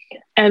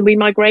 and we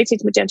migrated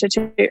to Magento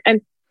 2.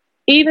 And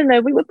even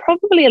though we were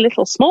probably a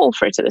little small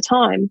for it at the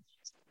time,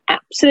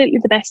 absolutely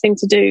the best thing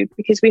to do,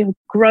 because we have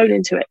grown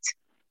into it.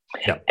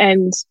 Yeah.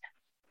 And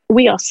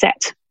we are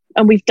set.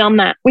 And we've done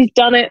that. We've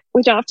done it.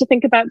 We don't have to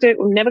think about it.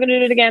 We're never going to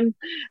do it again.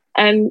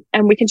 And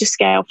we can just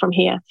scale from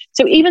here.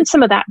 So even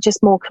some of that,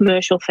 just more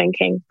commercial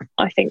thinking,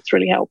 I think it's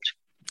really helped.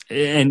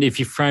 And if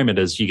you frame it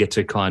as you get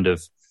to kind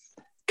of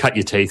cut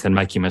your teeth and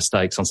make your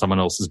mistakes on someone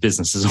else's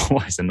business, is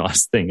always a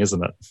nice thing,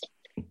 isn't it?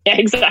 Yeah,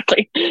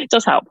 exactly. It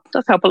does help. It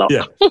does help a lot.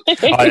 Yeah.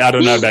 I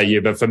don't know about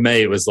you, but for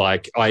me, it was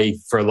like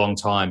for a long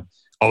time,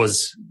 I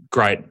was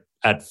great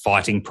at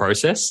fighting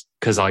process,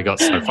 because I got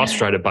so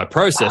frustrated by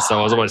process. So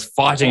I was always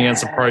fighting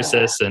against the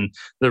process and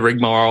the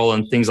rigmarole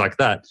and things like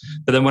that.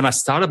 But then when I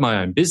started my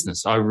own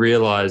business, I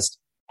realized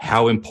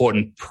how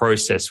important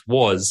process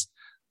was,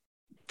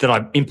 that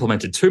I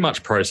implemented too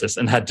much process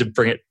and had to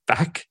bring it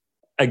back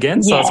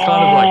again. So it's kind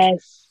of like,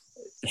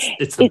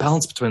 it's the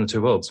balance between the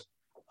two worlds.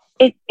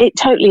 It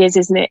totally is,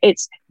 isn't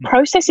it?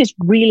 Process is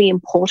really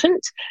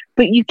important,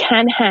 but you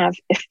can have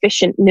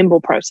efficient,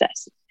 nimble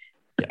process.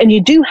 Yeah. And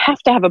you do have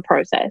to have a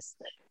process,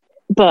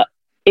 but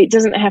it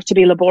doesn't have to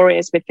be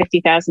laborious with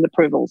 50,000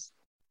 approvals.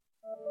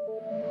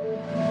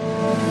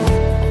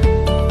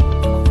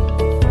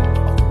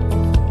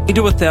 You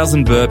do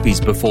 1,000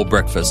 burpees before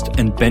breakfast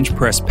and bench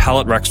press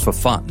pallet racks for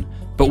fun.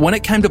 But when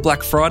it came to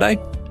Black Friday,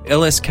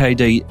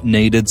 LSKD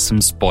needed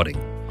some spotting.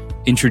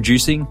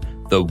 Introducing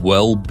the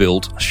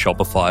well-built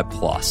Shopify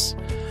Plus.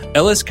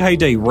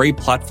 LSKD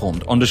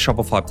re-platformed onto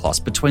Shopify Plus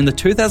between the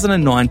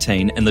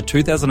 2019 and the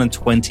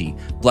 2020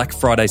 Black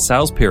Friday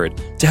sales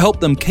period to help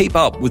them keep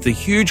up with the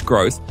huge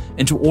growth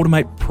and to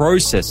automate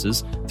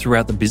processes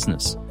throughout the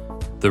business.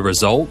 The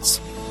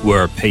results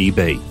were a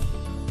PB.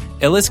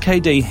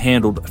 LSKD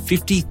handled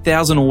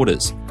 50,000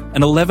 orders,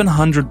 an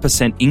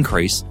 1,100%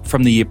 increase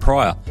from the year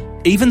prior,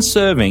 even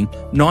serving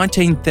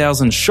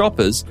 19,000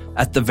 shoppers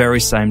at the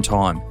very same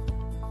time.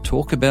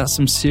 Talk about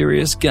some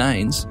serious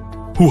gains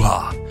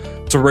Hoo-ha!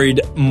 To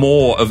read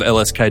more of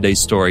LSKD's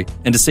story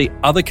and to see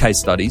other case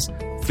studies,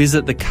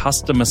 visit the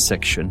customer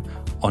section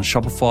on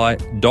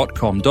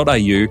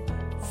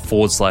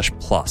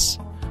shopify.com.au/plus.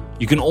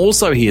 You can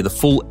also hear the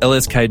full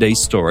LSKD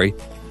story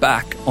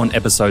back on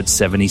episode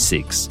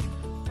 76.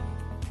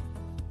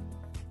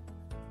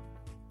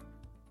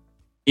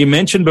 You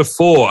mentioned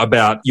before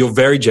about you're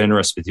very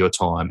generous with your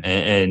time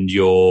and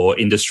your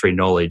industry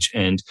knowledge,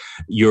 and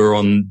you're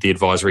on the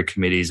advisory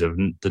committees of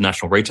the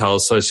National Retail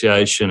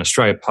Association,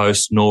 Australia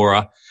Post,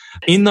 NORA.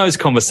 In those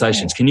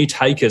conversations, can you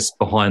take us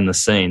behind the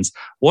scenes?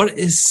 What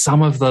is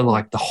some of the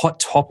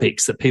hot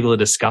topics that people are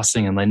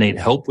discussing and they need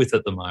help with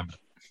at the moment?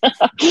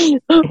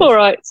 All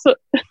right. So,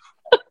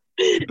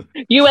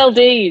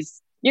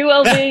 ULDs.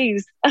 What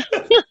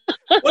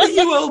are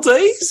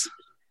ULDs?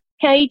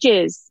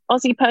 Cages.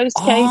 Aussie Post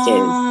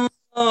cages.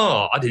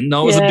 Oh, I didn't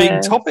know it was a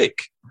big topic.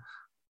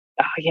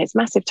 Oh, yeah, it's a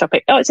massive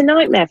topic. Oh, it's a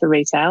nightmare for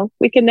retail.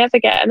 We can never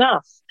get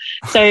enough.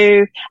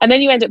 So, and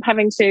then you end up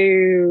having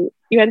to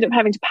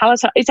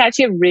palletize. It's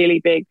actually a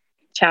really big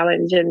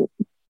challenge. And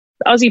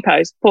Aussie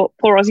Post, poor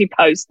Aussie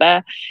Post,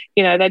 they're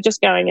just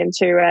going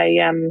into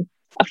a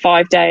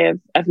 5-day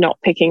of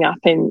not picking up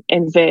in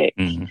Vic.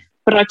 Mm-hmm.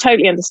 But I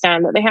totally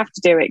understand that they have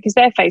to do it because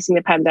they're facing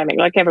the pandemic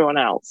like everyone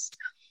else.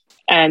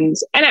 And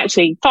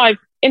actually,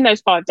 in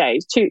those 5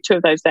 days, two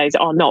of those days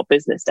are not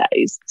business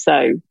days.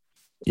 So,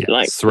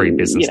 it's 3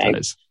 business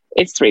days.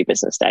 It's 3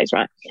 business days,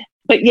 right?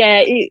 But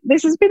yeah,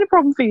 this has been a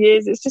problem for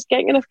years. It's just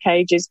getting enough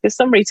cages because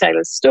some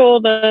retailers store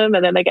them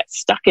and then they get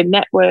stuck in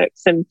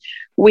networks, and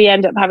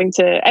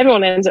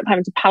everyone ends up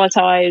having to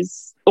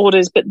palletize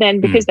orders. But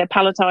then because they're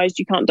palletized,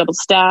 you can't double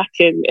stack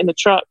in the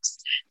trucks.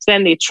 So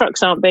then the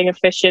trucks aren't being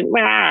efficient.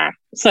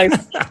 So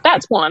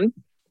that's one.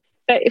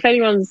 But if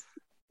anyone's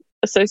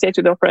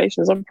associated with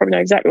operations, I probably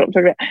know exactly what I'm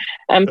talking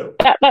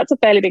about. That's a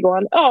fairly big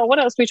one. Oh, what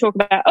else do we talk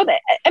about? Oh,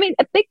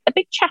 a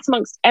big chat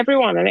amongst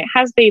everyone, and it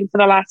has been for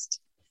the last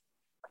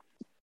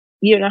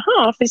year and a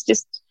half, is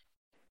just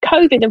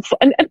COVID and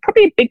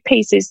probably a big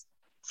piece is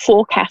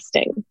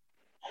forecasting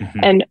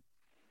and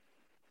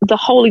the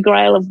holy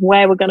grail of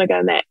where we're going to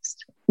go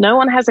next. No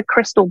one has a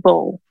crystal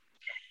ball.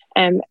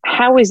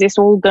 How is this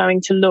all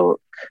going to look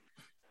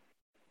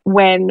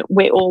when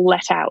we're all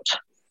let out?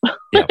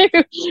 Yep.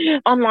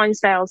 Online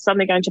sales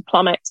suddenly going to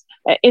plummet,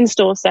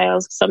 in-store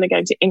sales suddenly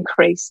going to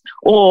increase,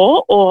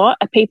 or are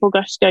people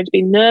just going to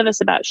be nervous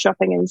about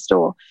shopping in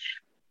store?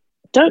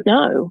 Don't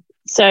know.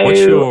 So, what's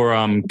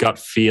your gut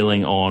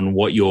feeling on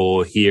what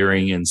you're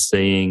hearing and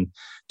seeing?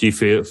 Do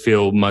you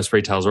feel most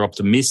retailers are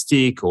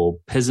optimistic or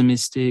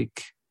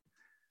pessimistic?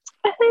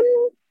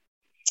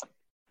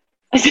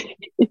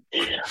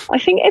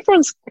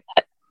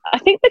 I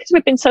think because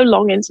we've been so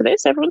long into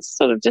this, everyone's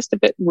sort of just a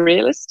bit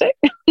realistic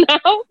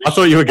now. I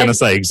thought you were going to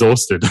say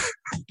exhausted.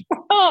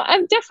 Oh,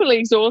 I'm definitely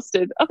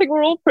exhausted. I think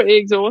we're all pretty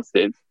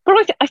exhausted.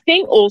 But I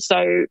think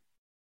also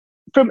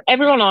from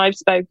everyone I've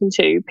spoken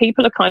to,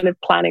 people are kind of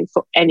planning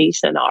for any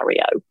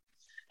scenario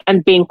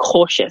and being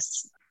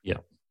cautious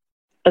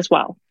as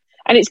well.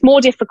 And it's more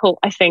difficult,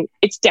 I think.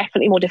 It's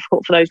definitely more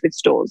difficult for those with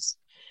stores.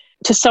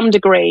 To some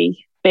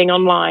degree, being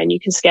online, you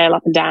can scale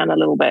up and down a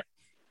little bit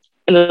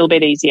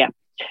easier.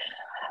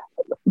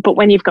 But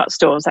when you've got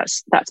stores,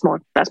 that's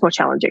more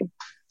challenging.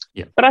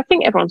 Yeah. But I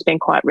think everyone's been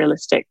quite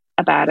realistic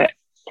about it.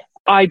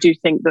 I do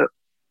think that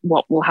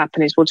what will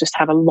happen is we'll just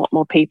have a lot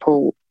more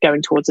people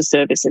going towards the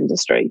service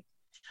industry,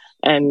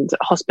 and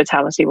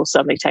hospitality will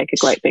suddenly take a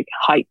great big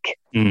hike.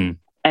 Mm.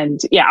 And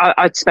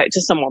I spoke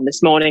to someone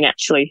this morning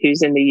actually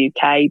who's in the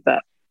UK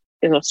but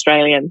is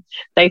Australian.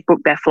 They've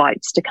booked their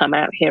flights to come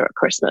out here at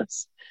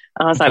Christmas.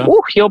 And I was like,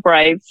 "Oh, you're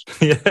brave.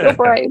 Yeah. You're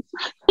brave."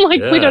 We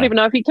don't even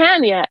know if you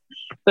can yet.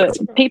 But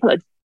people are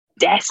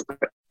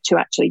desperate to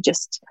actually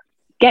just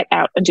get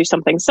out and do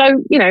something.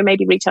 So,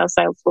 maybe retail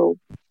sales will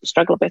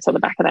struggle a bit on the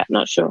back of that.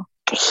 Not sure.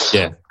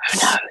 Yeah.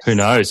 Who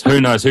knows?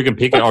 Who can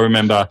pick it? I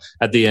remember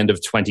at the end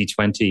of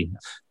 2020,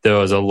 there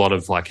was a lot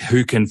of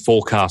who can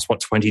forecast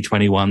what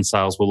 2021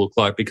 sales will look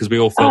like, because we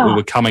all felt we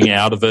were coming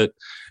out of it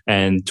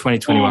and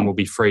 2021 will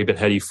be free. But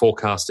how do you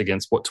forecast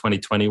against what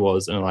 2020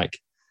 was? And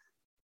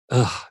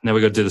now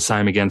we've got to do the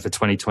same again for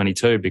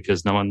 2022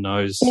 because no one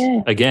knows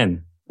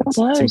again. No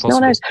one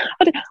knows.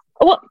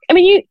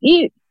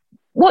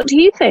 What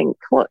do you think?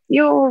 What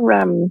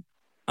you've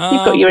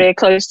got your ear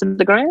close to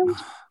the ground?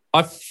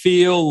 I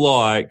feel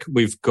like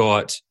we've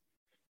got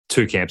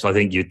 2 camps. I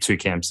think you're 2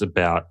 camps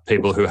about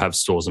people who have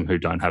stores and who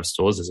don't have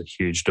stores. There's a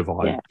huge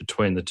divide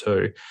between the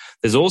two.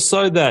 There's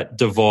also that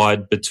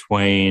divide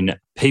between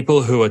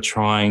people who are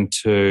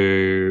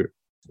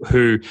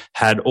who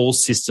had all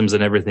systems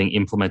and everything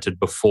implemented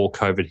before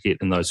COVID hit,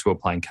 and those who are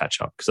playing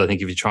catch up. Because I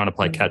think if you're trying to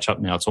play catch up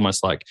now, it's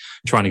almost like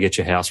trying to get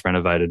your house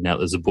renovated now.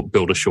 There's a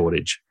builder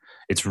shortage.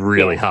 It's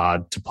really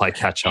hard to play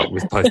catch up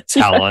with both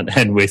talent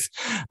and with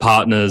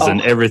partners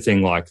and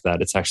everything like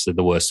that. It's actually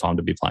the worst time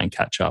to be playing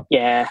catch up.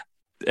 Yeah.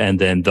 And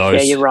then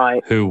those you're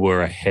right. who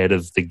were ahead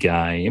of the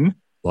game,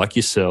 like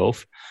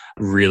yourself,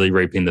 really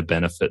reaping the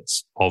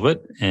benefits of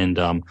it. And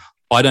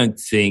I don't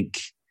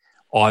think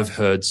I've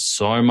heard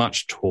so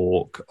much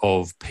talk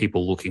of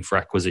people looking for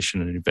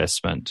acquisition and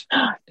investment,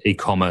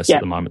 e-commerce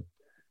at the moment,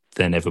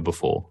 than ever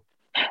before.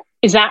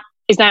 Is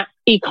that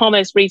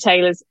e-commerce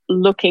retailers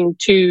looking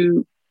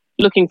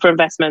for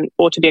investment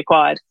or to be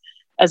acquired,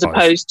 as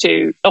opposed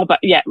to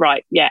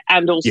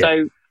and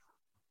also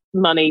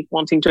money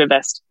wanting to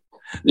invest?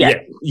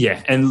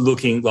 Yeah, and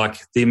looking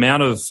like the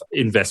amount of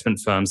investment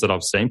firms that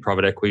I've seen,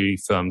 private equity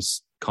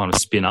firms kind of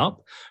spin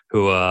up,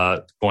 who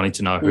are wanting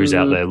to know who's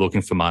out there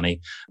looking for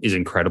money, is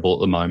incredible at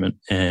the moment.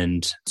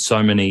 And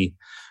so many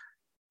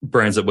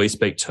brands that we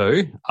speak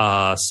to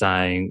are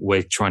saying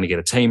we're trying to get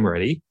a team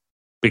ready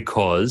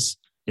because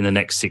in the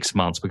next 6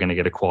 months we're going to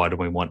get acquired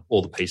and we want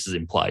all the pieces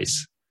in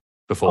place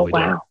before we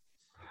do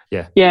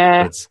it.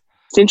 Yeah. It's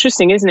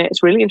interesting, isn't it?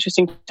 It's really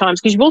interesting times,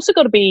 because you've also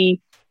got to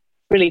be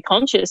really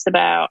conscious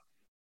about,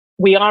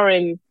 we are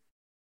in,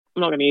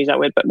 I'm not going to use that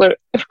word, but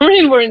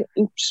we're in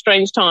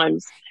strange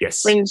times.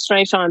 Yes. We're in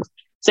strange times.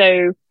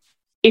 So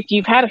if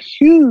you've had a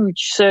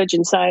huge surge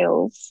in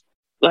sales,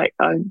 what's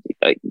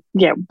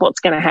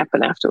going to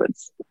happen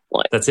afterwards?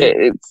 That's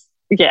it.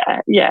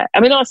 I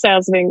mean, our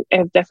sales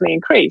have definitely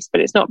increased, but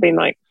it's not been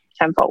like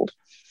tenfold.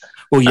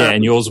 Well,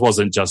 and yours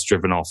wasn't just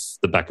driven off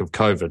the back of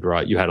COVID,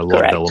 right? You had a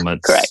lot of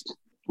elements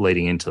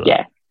leading into that.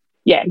 Yeah.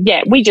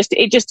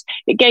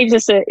 It gave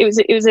us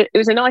it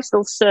was a nice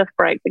little surf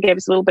break that gave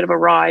us a little bit of a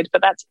ride,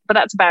 but that's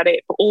about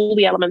it. But all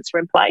the elements are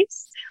in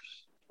place,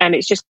 and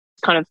it's just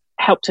kind of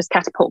helped us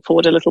catapult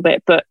forward a little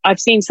bit. But I've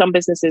seen some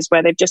businesses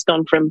where they've just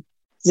gone from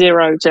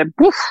zero to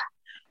woof,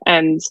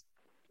 and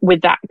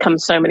with that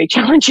comes so many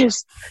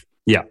challenges.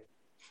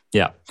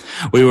 Yeah.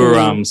 We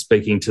were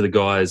speaking to the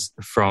guys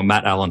from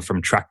Matt Allen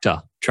from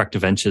Tractor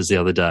Ventures the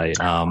other day.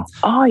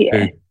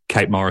 Who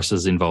Kate Morris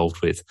is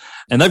involved with.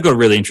 And they've got a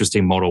really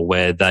interesting model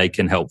where they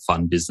can help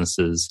fund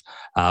businesses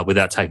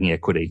without taking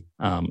equity,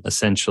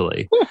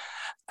 essentially.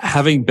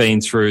 Having been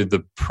through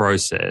the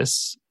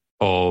process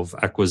of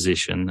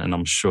acquisition, and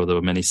I'm sure there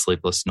were many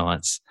sleepless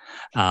nights,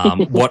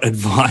 what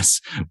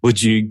advice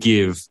would you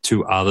give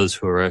to others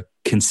who are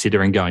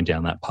considering going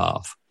down that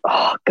path?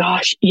 Oh,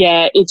 gosh.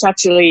 Yeah, it's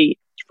actually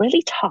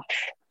really tough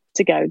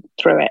to go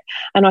through it.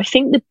 And I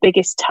think the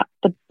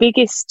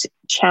biggest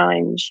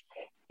challenge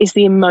is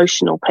the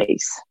emotional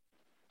piece.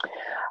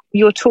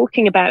 You're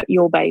talking about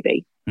your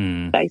baby,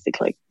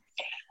 basically.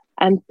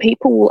 And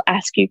people will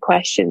ask you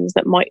questions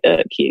that might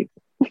irk you.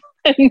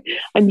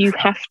 and you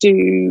have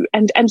to,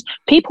 and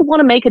people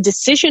want to make a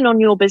decision on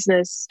your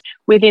business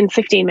within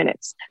 15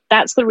 minutes.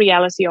 That's the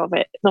reality of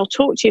it. They'll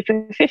talk to you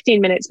for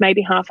 15 minutes,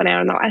 maybe half an hour,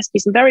 and they'll ask you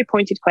some very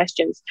pointed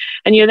questions.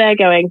 And you're there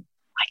going,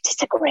 I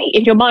disagree.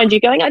 In your mind, you're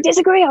going, I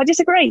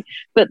disagree.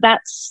 But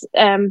that's,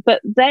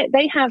 but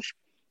they have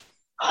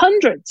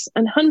hundreds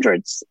and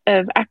hundreds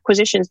of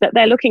acquisitions that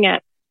they're looking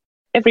at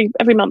every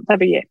month,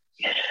 every year.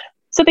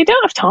 So they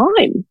don't have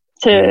time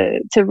to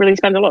really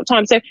spend a lot of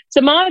time. So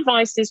my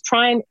advice is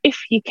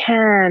if you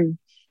can,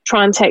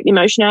 try and take the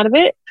emotion out of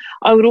it.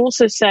 I would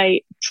also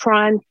say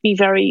try and be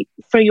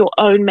for your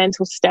own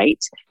mental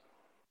state,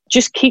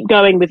 just keep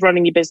going with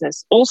running your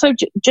business. Also,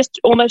 just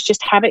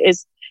have it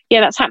as,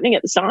 that's happening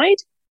at the side.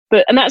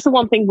 And that's the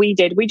one thing we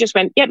did. We just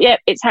went, yep,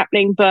 it's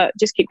happening, but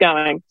just keep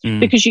going.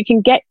 Because you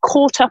can get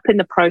caught up in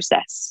the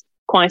process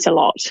quite a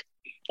lot.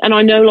 And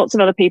I know lots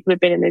of other people have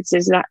been in this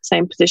exact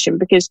same position,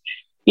 because,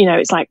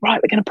 it's like,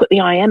 right, we're going to put the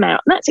IM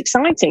out. And that's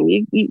exciting.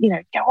 You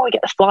go, we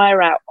get the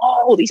flyer out.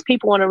 Oh, these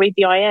people want to read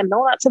the IM.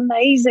 Oh, that's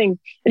amazing.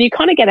 And you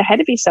kind of get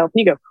ahead of yourself and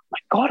you go, oh my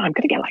God, I'm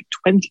going to get like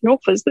 20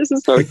 offers. This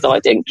is so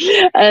exciting.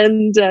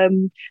 And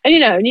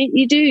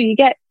you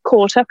get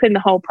caught up in the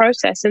whole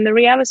process. And the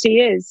reality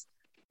is,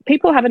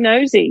 people have a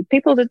nosy.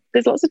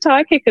 There's lots of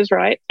tire kickers,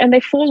 right? And they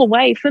fall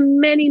away for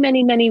many,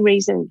 many, many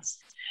reasons,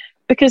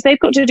 because they've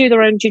got to do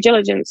their own due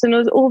diligence. And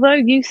although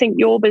you think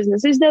your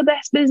business is the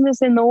best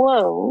business in the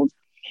world,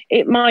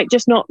 it might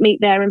just not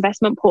meet their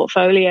investment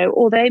portfolio,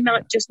 or they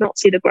might just not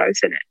see the growth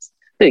in it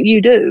that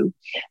you do.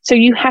 So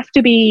you have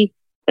to be,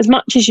 as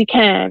much as you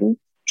can,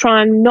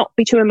 try and not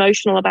be too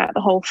emotional about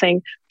the whole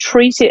thing.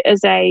 Treat it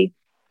as a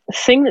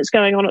thing that's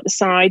going on at the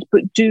side,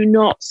 but do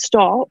not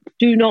stop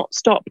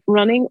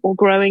running or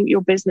growing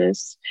your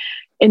business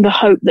in the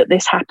hope that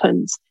this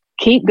happens.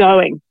 Keep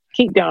going.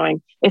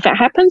 If it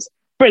happens,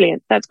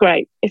 brilliant, that's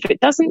great. If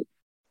it doesn't,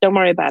 don't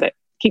worry about it.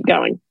 Keep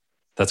going.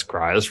 That's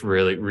great. That's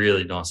really,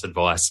 really nice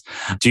advice.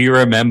 Do you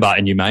remember,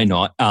 and you may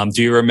not,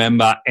 do you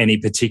remember any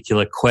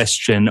particular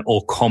question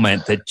or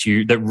comment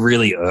that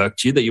really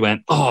irked you, that you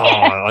went,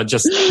 I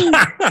just...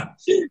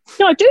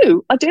 No, I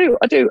do. And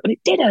it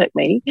did irk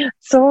me.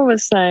 Someone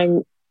was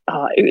saying,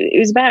 it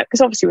was about, because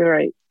obviously we're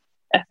very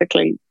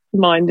ethically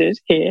minded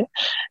here,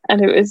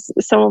 and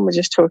someone was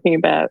just talking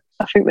about,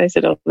 I think they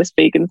said, this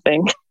vegan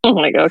thing. I'm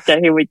like, okay,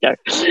 here we go.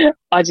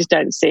 I just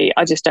don't see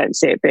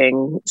it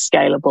being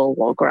scalable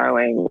or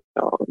growing,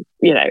 or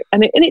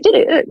and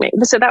it irked me.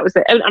 So that was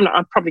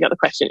I probably got the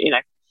question,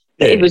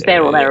 it was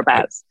there or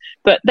thereabouts,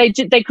 but they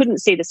couldn't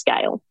see the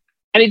scale,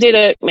 and it did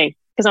irk me,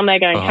 because I'm there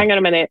going, hang on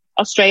a minute,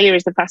 Australia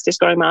is the fastest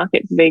growing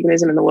market for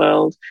veganism in the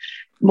world.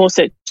 More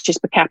so searches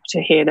per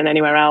capita here than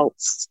anywhere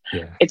else.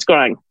 Yeah. It's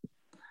growing.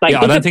 Like,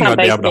 I don't think I'd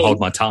be able to hold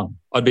my tongue.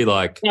 I'd be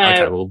like,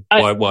 okay, well,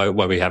 why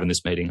are we having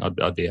this meeting?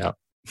 I'd be out.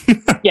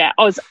 Yeah,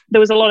 there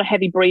was a lot of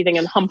heavy breathing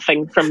and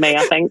humping from me,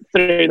 I think,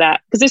 through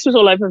that, because this was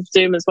all over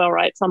Zoom as well,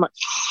 right? So I'm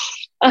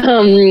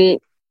like,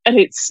 and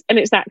it's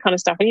that kind of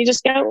stuff, and you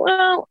just go,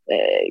 well,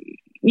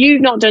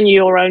 you've not done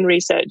your own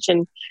research,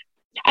 and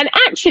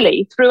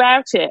actually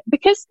throughout it,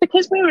 because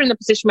we were in the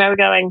position where we're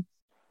going,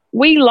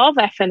 we love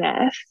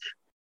F&F,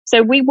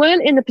 so we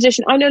weren't in the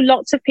position. I know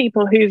lots of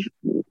people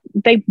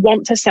they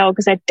want to sell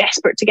because they're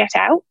desperate to get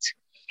out.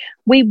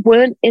 We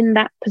weren't in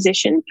that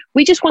position.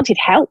 We just wanted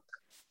help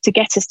to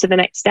get us to the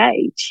next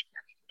stage.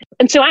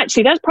 And so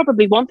actually that's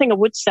probably one thing I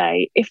would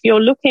say. If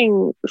you're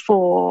looking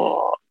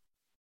for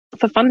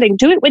funding,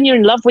 do it when you're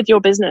in love with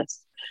your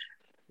business,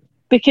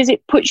 because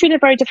it puts you in a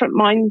very different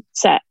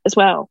mindset as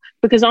well.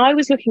 Because I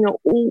was looking at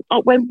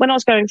when I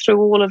was going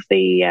through all of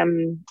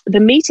the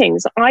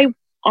meetings, I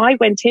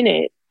went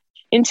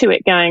into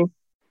it going,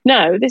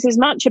 no, this is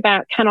much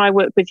about, can I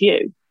work with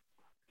you?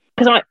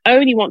 Because I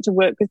only want to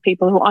work with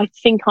people who I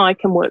think I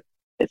can work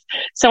with.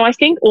 So I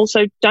think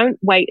also don't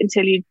wait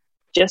until you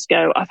just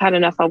go, I've had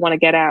enough, I want to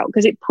get out,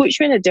 because it puts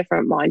you in a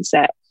different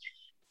mindset.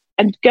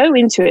 And go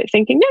into it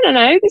thinking,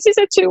 no, this is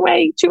a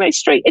two-way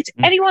street. It's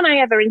anyone I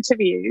ever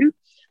interview,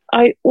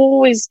 I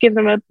always give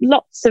them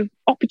lots of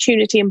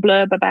opportunity and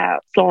blurb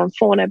about Flora and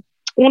Fauna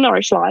or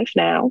Nourish Life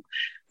now,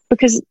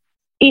 because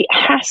it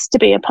has to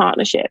be a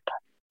partnership.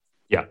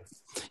 Yeah.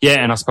 Yeah,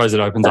 and I suppose it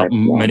opens up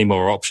many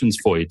more options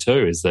for you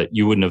too, is that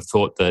you wouldn't have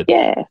thought that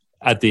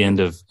at the end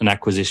of an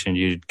acquisition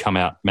you'd come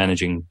out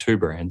managing 2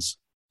 brands.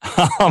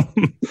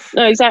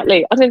 No,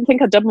 exactly. I didn't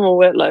think I'd double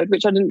my workload,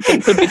 which I didn't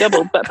think could be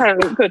doubled, but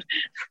apparently it could.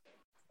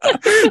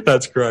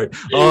 That's great.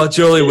 Oh,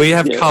 Julie, we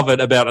have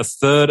covered about a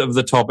third of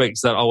the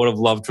topics that I would have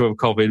loved to have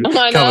covered,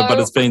 but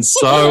it's been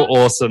so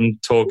awesome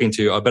talking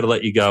to you. I better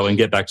let you go and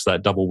get back to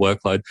that double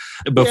workload.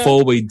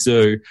 Before we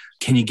do,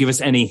 can you give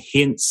us any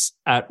hints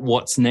at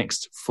what's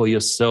next for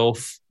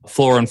yourself,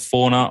 Flora and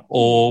Fauna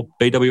or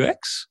BWX?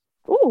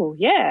 Oh,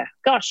 yeah.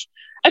 Gosh.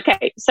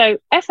 Okay, so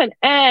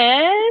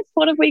F&F,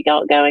 what have we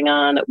got going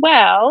on?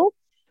 Well,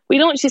 we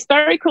launched this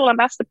very cool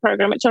ambassador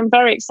program, which I'm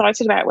very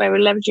excited about, where we're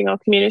leveraging our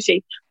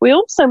community. We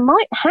also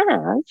might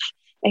have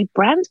a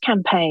brand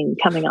campaign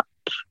coming up,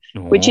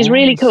 which is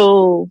really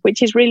cool,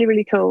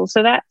 really cool.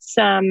 So that's,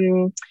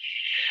 so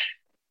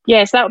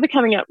that will be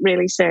coming up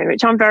really soon,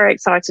 which I'm very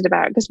excited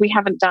about, because we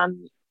haven't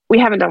done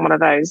one of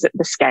those at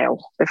the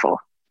scale before.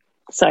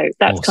 So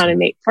that's kind of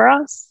neat for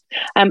us.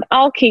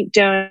 I'll keep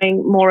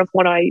doing more of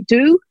what I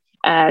do.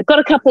 Got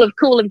a couple of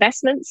cool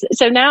investments.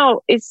 So now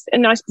it's a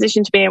nice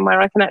position to be in,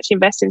 where I can actually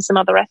invest in some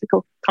other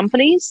ethical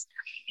companies,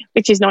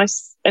 which is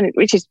nice and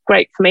which is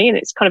great for me. And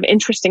it's kind of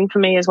interesting for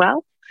me as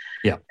well.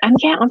 Yeah. And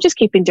I'm just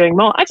keeping doing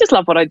more. I just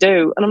love what I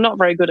do, and I'm not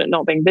very good at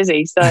not being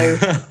busy. So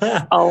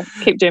I'll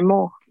keep doing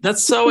more.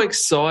 That's so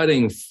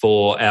exciting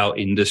for our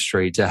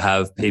industry to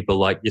have people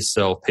like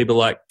yourself, people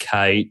like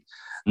Kate,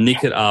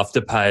 Nick at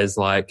Afterpay is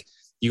like,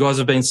 you guys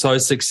have been so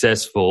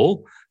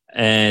successful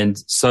and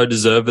so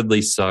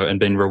deservedly so, and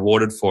been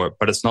rewarded for it.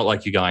 But it's not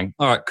like you're going,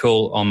 all right,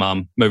 cool,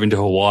 I'm moving to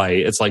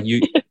Hawaii. It's like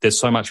there's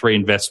so much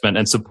reinvestment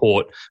and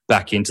support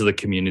back into the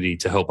community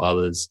to help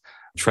others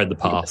tread the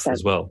path 100%.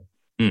 As well.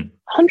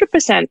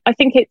 100%. I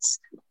think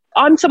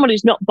I'm someone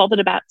who's not bothered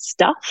about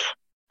stuff.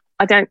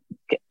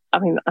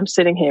 I'm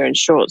sitting here in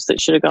shorts that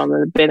should have gone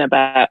in the bin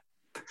about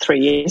 3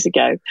 years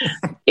ago.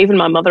 Even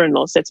my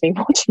mother-in-law said to me,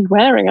 what are you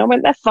wearing? I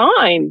went, they're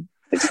fine.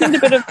 They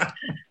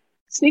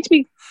just need to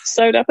be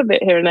sewed up a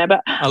bit here and there.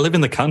 But I live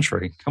in the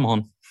country. Come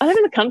on. I live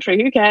in the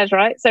country. Who cares,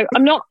 right? So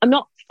I'm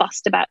not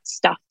fussed about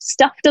stuff.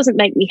 Stuff doesn't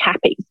make me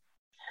happy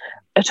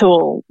at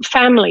all.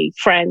 Family,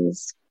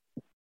 friends,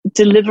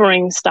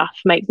 delivering stuff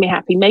makes me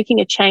happy. Making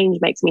a change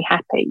makes me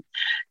happy.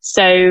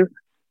 So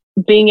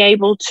being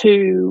able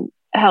to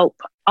help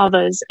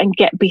others and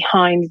get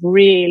behind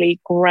really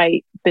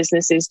great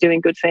businesses doing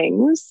good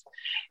things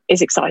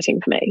is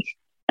exciting for me.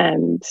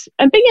 And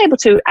being able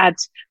to add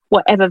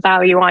whatever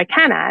value I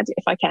can add,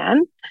 if I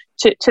can,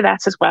 to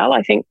that as well.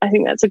 I think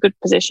that's a good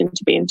position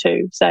to be in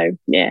too. So,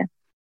 yeah.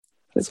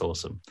 That's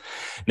awesome.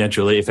 Now,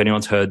 Julie, if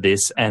anyone's heard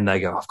this and they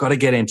go, I've got to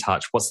get in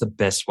touch, what's the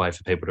best way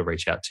for people to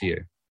reach out to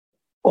you?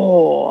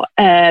 Or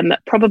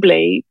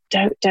probably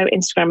don't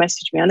Instagram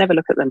message me. I never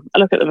look at them. I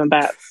look at them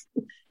about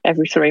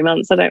every 3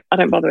 months. I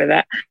don't bother with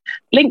that.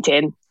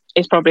 LinkedIn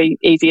is probably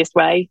the easiest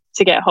way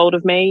to get hold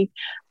of me.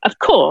 Of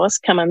course,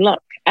 come and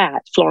look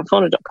at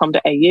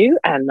floraandfauna.com.au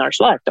and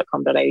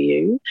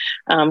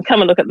nourishlife.com.au.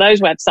 Come and look at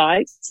those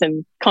websites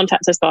and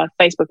contact us via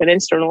Facebook and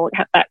Insta and all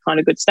that kind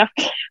of good stuff.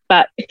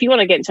 But if you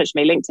want to get in touch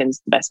with me,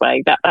 LinkedIn's the best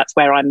way. That's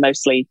where I'm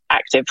mostly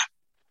active.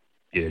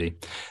 Beauty.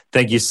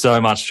 Thank you so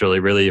much, Julie.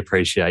 Really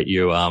appreciate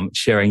you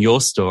sharing your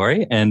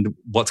story and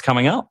what's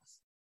coming up.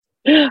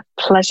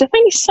 Pleasure.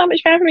 Thank you so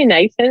much for having me,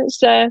 Nathan.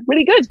 It's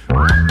really good.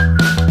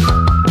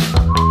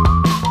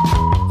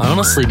 I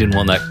honestly didn't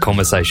want that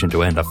conversation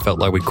to end. I felt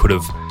like we could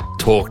have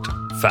talked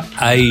for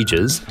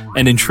ages,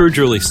 and in true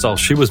Julie style,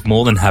 she was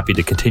more than happy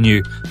to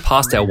continue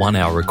past our 1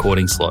 hour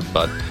recording slot,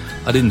 but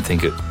I didn't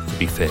think it would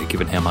be fair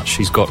given how much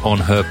she's got on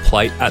her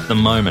plate at the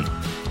moment.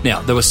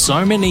 Now, there were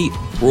so many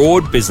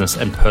broad business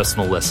and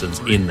personal lessons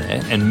in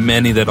there, and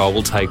many that I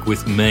will take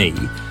with me,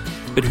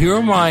 but here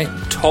are my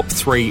top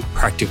 3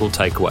 practical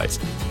takeaways.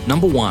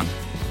 Number 1,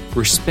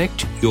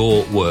 respect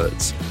your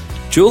words.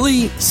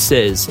 Julie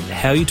says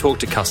how you talk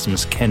to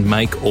customers can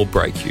make or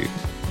break you.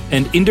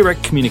 And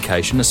indirect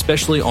communication,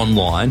 especially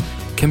online,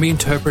 can be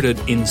interpreted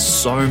in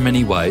so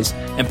many ways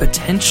and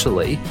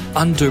potentially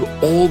undo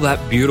all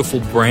that beautiful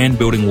brand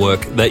building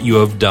work that you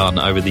have done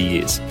over the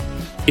years.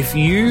 If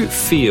you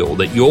feel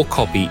that your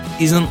copy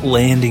isn't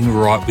landing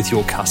right with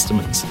your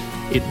customers,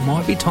 it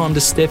might be time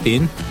to step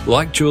in,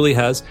 like Julie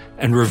has,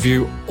 and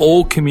review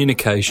all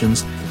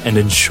communications and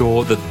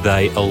ensure that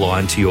they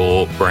align to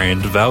your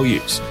brand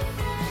values.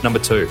 Number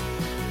 2,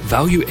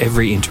 value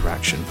every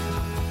interaction.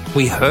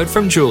 We heard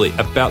from Julie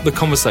about the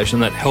conversation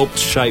that helped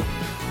shape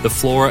the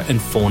flora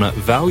and fauna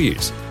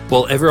values.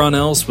 While everyone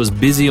else was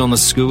busy on the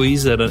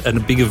SKUIs at a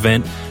big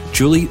event,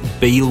 Julie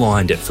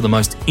beelined it for the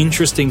most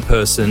interesting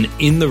person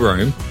in the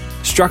room,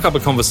 struck up a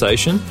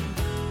conversation,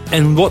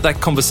 and what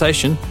that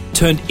conversation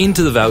turned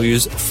into the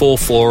values for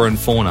flora and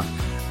fauna.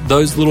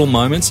 Those little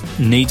moments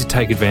need to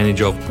take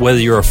advantage of, whether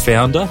you're a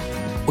founder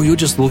or you're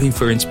just looking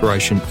for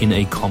inspiration in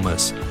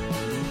e-commerce.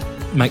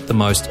 Make the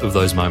most of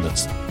those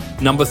moments.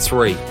 Number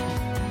 3,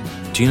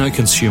 do you know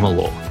consumer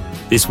law?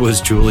 This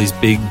was Julie's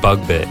big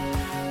bugbear.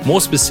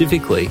 More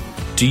specifically,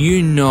 do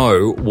you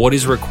know what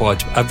is required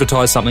to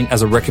advertise something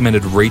as a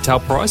recommended retail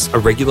price, a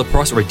regular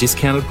price, or a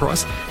discounted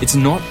price? It's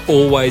not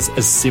always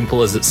as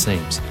simple as it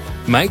seems.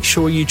 Make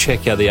sure you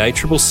check out the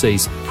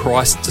ACCC's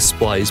Price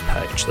Displays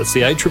page. That's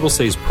the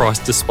ACCC's Price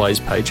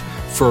Displays page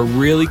for a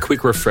really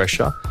quick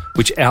refresher,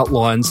 which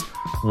outlines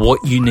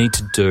what you need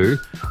to do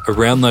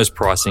around those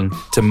pricing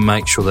to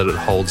make sure that it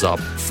holds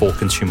up for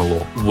consumer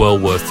law. Well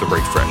worth the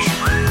refresh.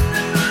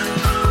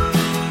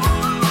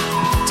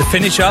 To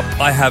finish up,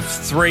 I have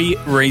 3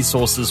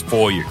 resources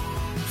for you.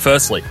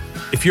 Firstly,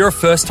 if you're a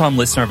first-time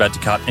listener of Add to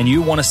Cart and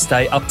you want to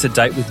stay up to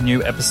date with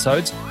new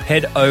episodes,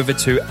 head over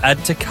to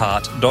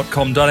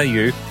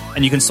addtocart.com.au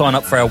and you can sign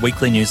up for our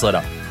weekly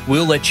newsletter.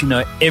 We'll let you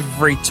know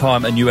every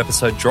time a new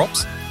episode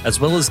drops, as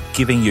well as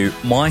giving you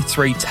my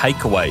 3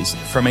 takeaways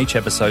from each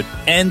episode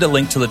and a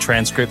link to the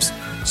transcripts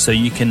so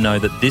you can know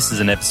that this is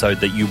an episode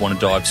that you want to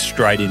dive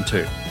straight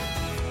into.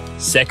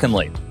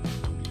 Secondly,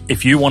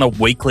 if you want a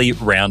weekly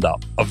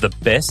roundup of the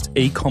best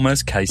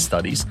e-commerce case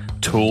studies,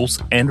 tools,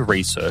 and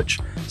research,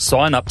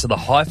 sign up to the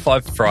High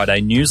Five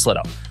Friday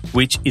newsletter,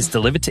 which is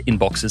delivered to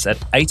inboxes at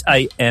 8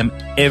 a.m.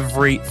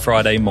 every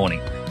Friday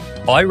morning.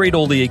 I read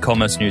all the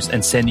e-commerce news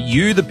and send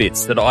you the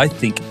bits that I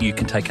think you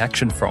can take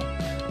action from.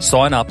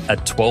 Sign up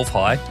at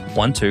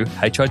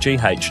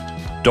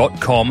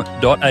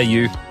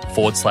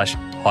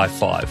 12high.com.au/high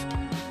five.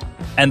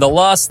 And the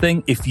last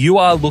thing, if you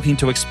are looking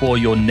to explore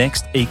your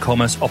next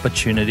e-commerce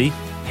opportunity,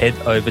 head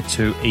over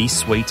to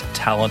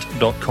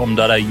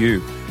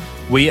esuitetalent.com.au.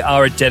 We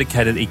are a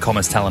dedicated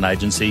e-commerce talent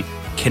agency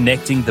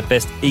connecting the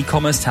best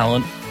e-commerce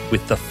talent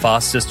with the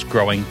fastest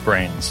growing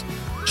brands.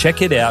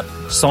 Check it out,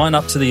 sign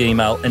up to the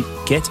email, and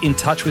get in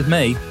touch with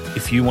me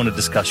if you want to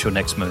discuss your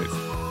next move.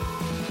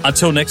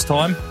 Until next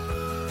time,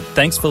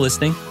 thanks for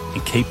listening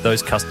and keep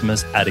those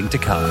customers adding to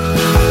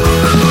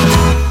cart.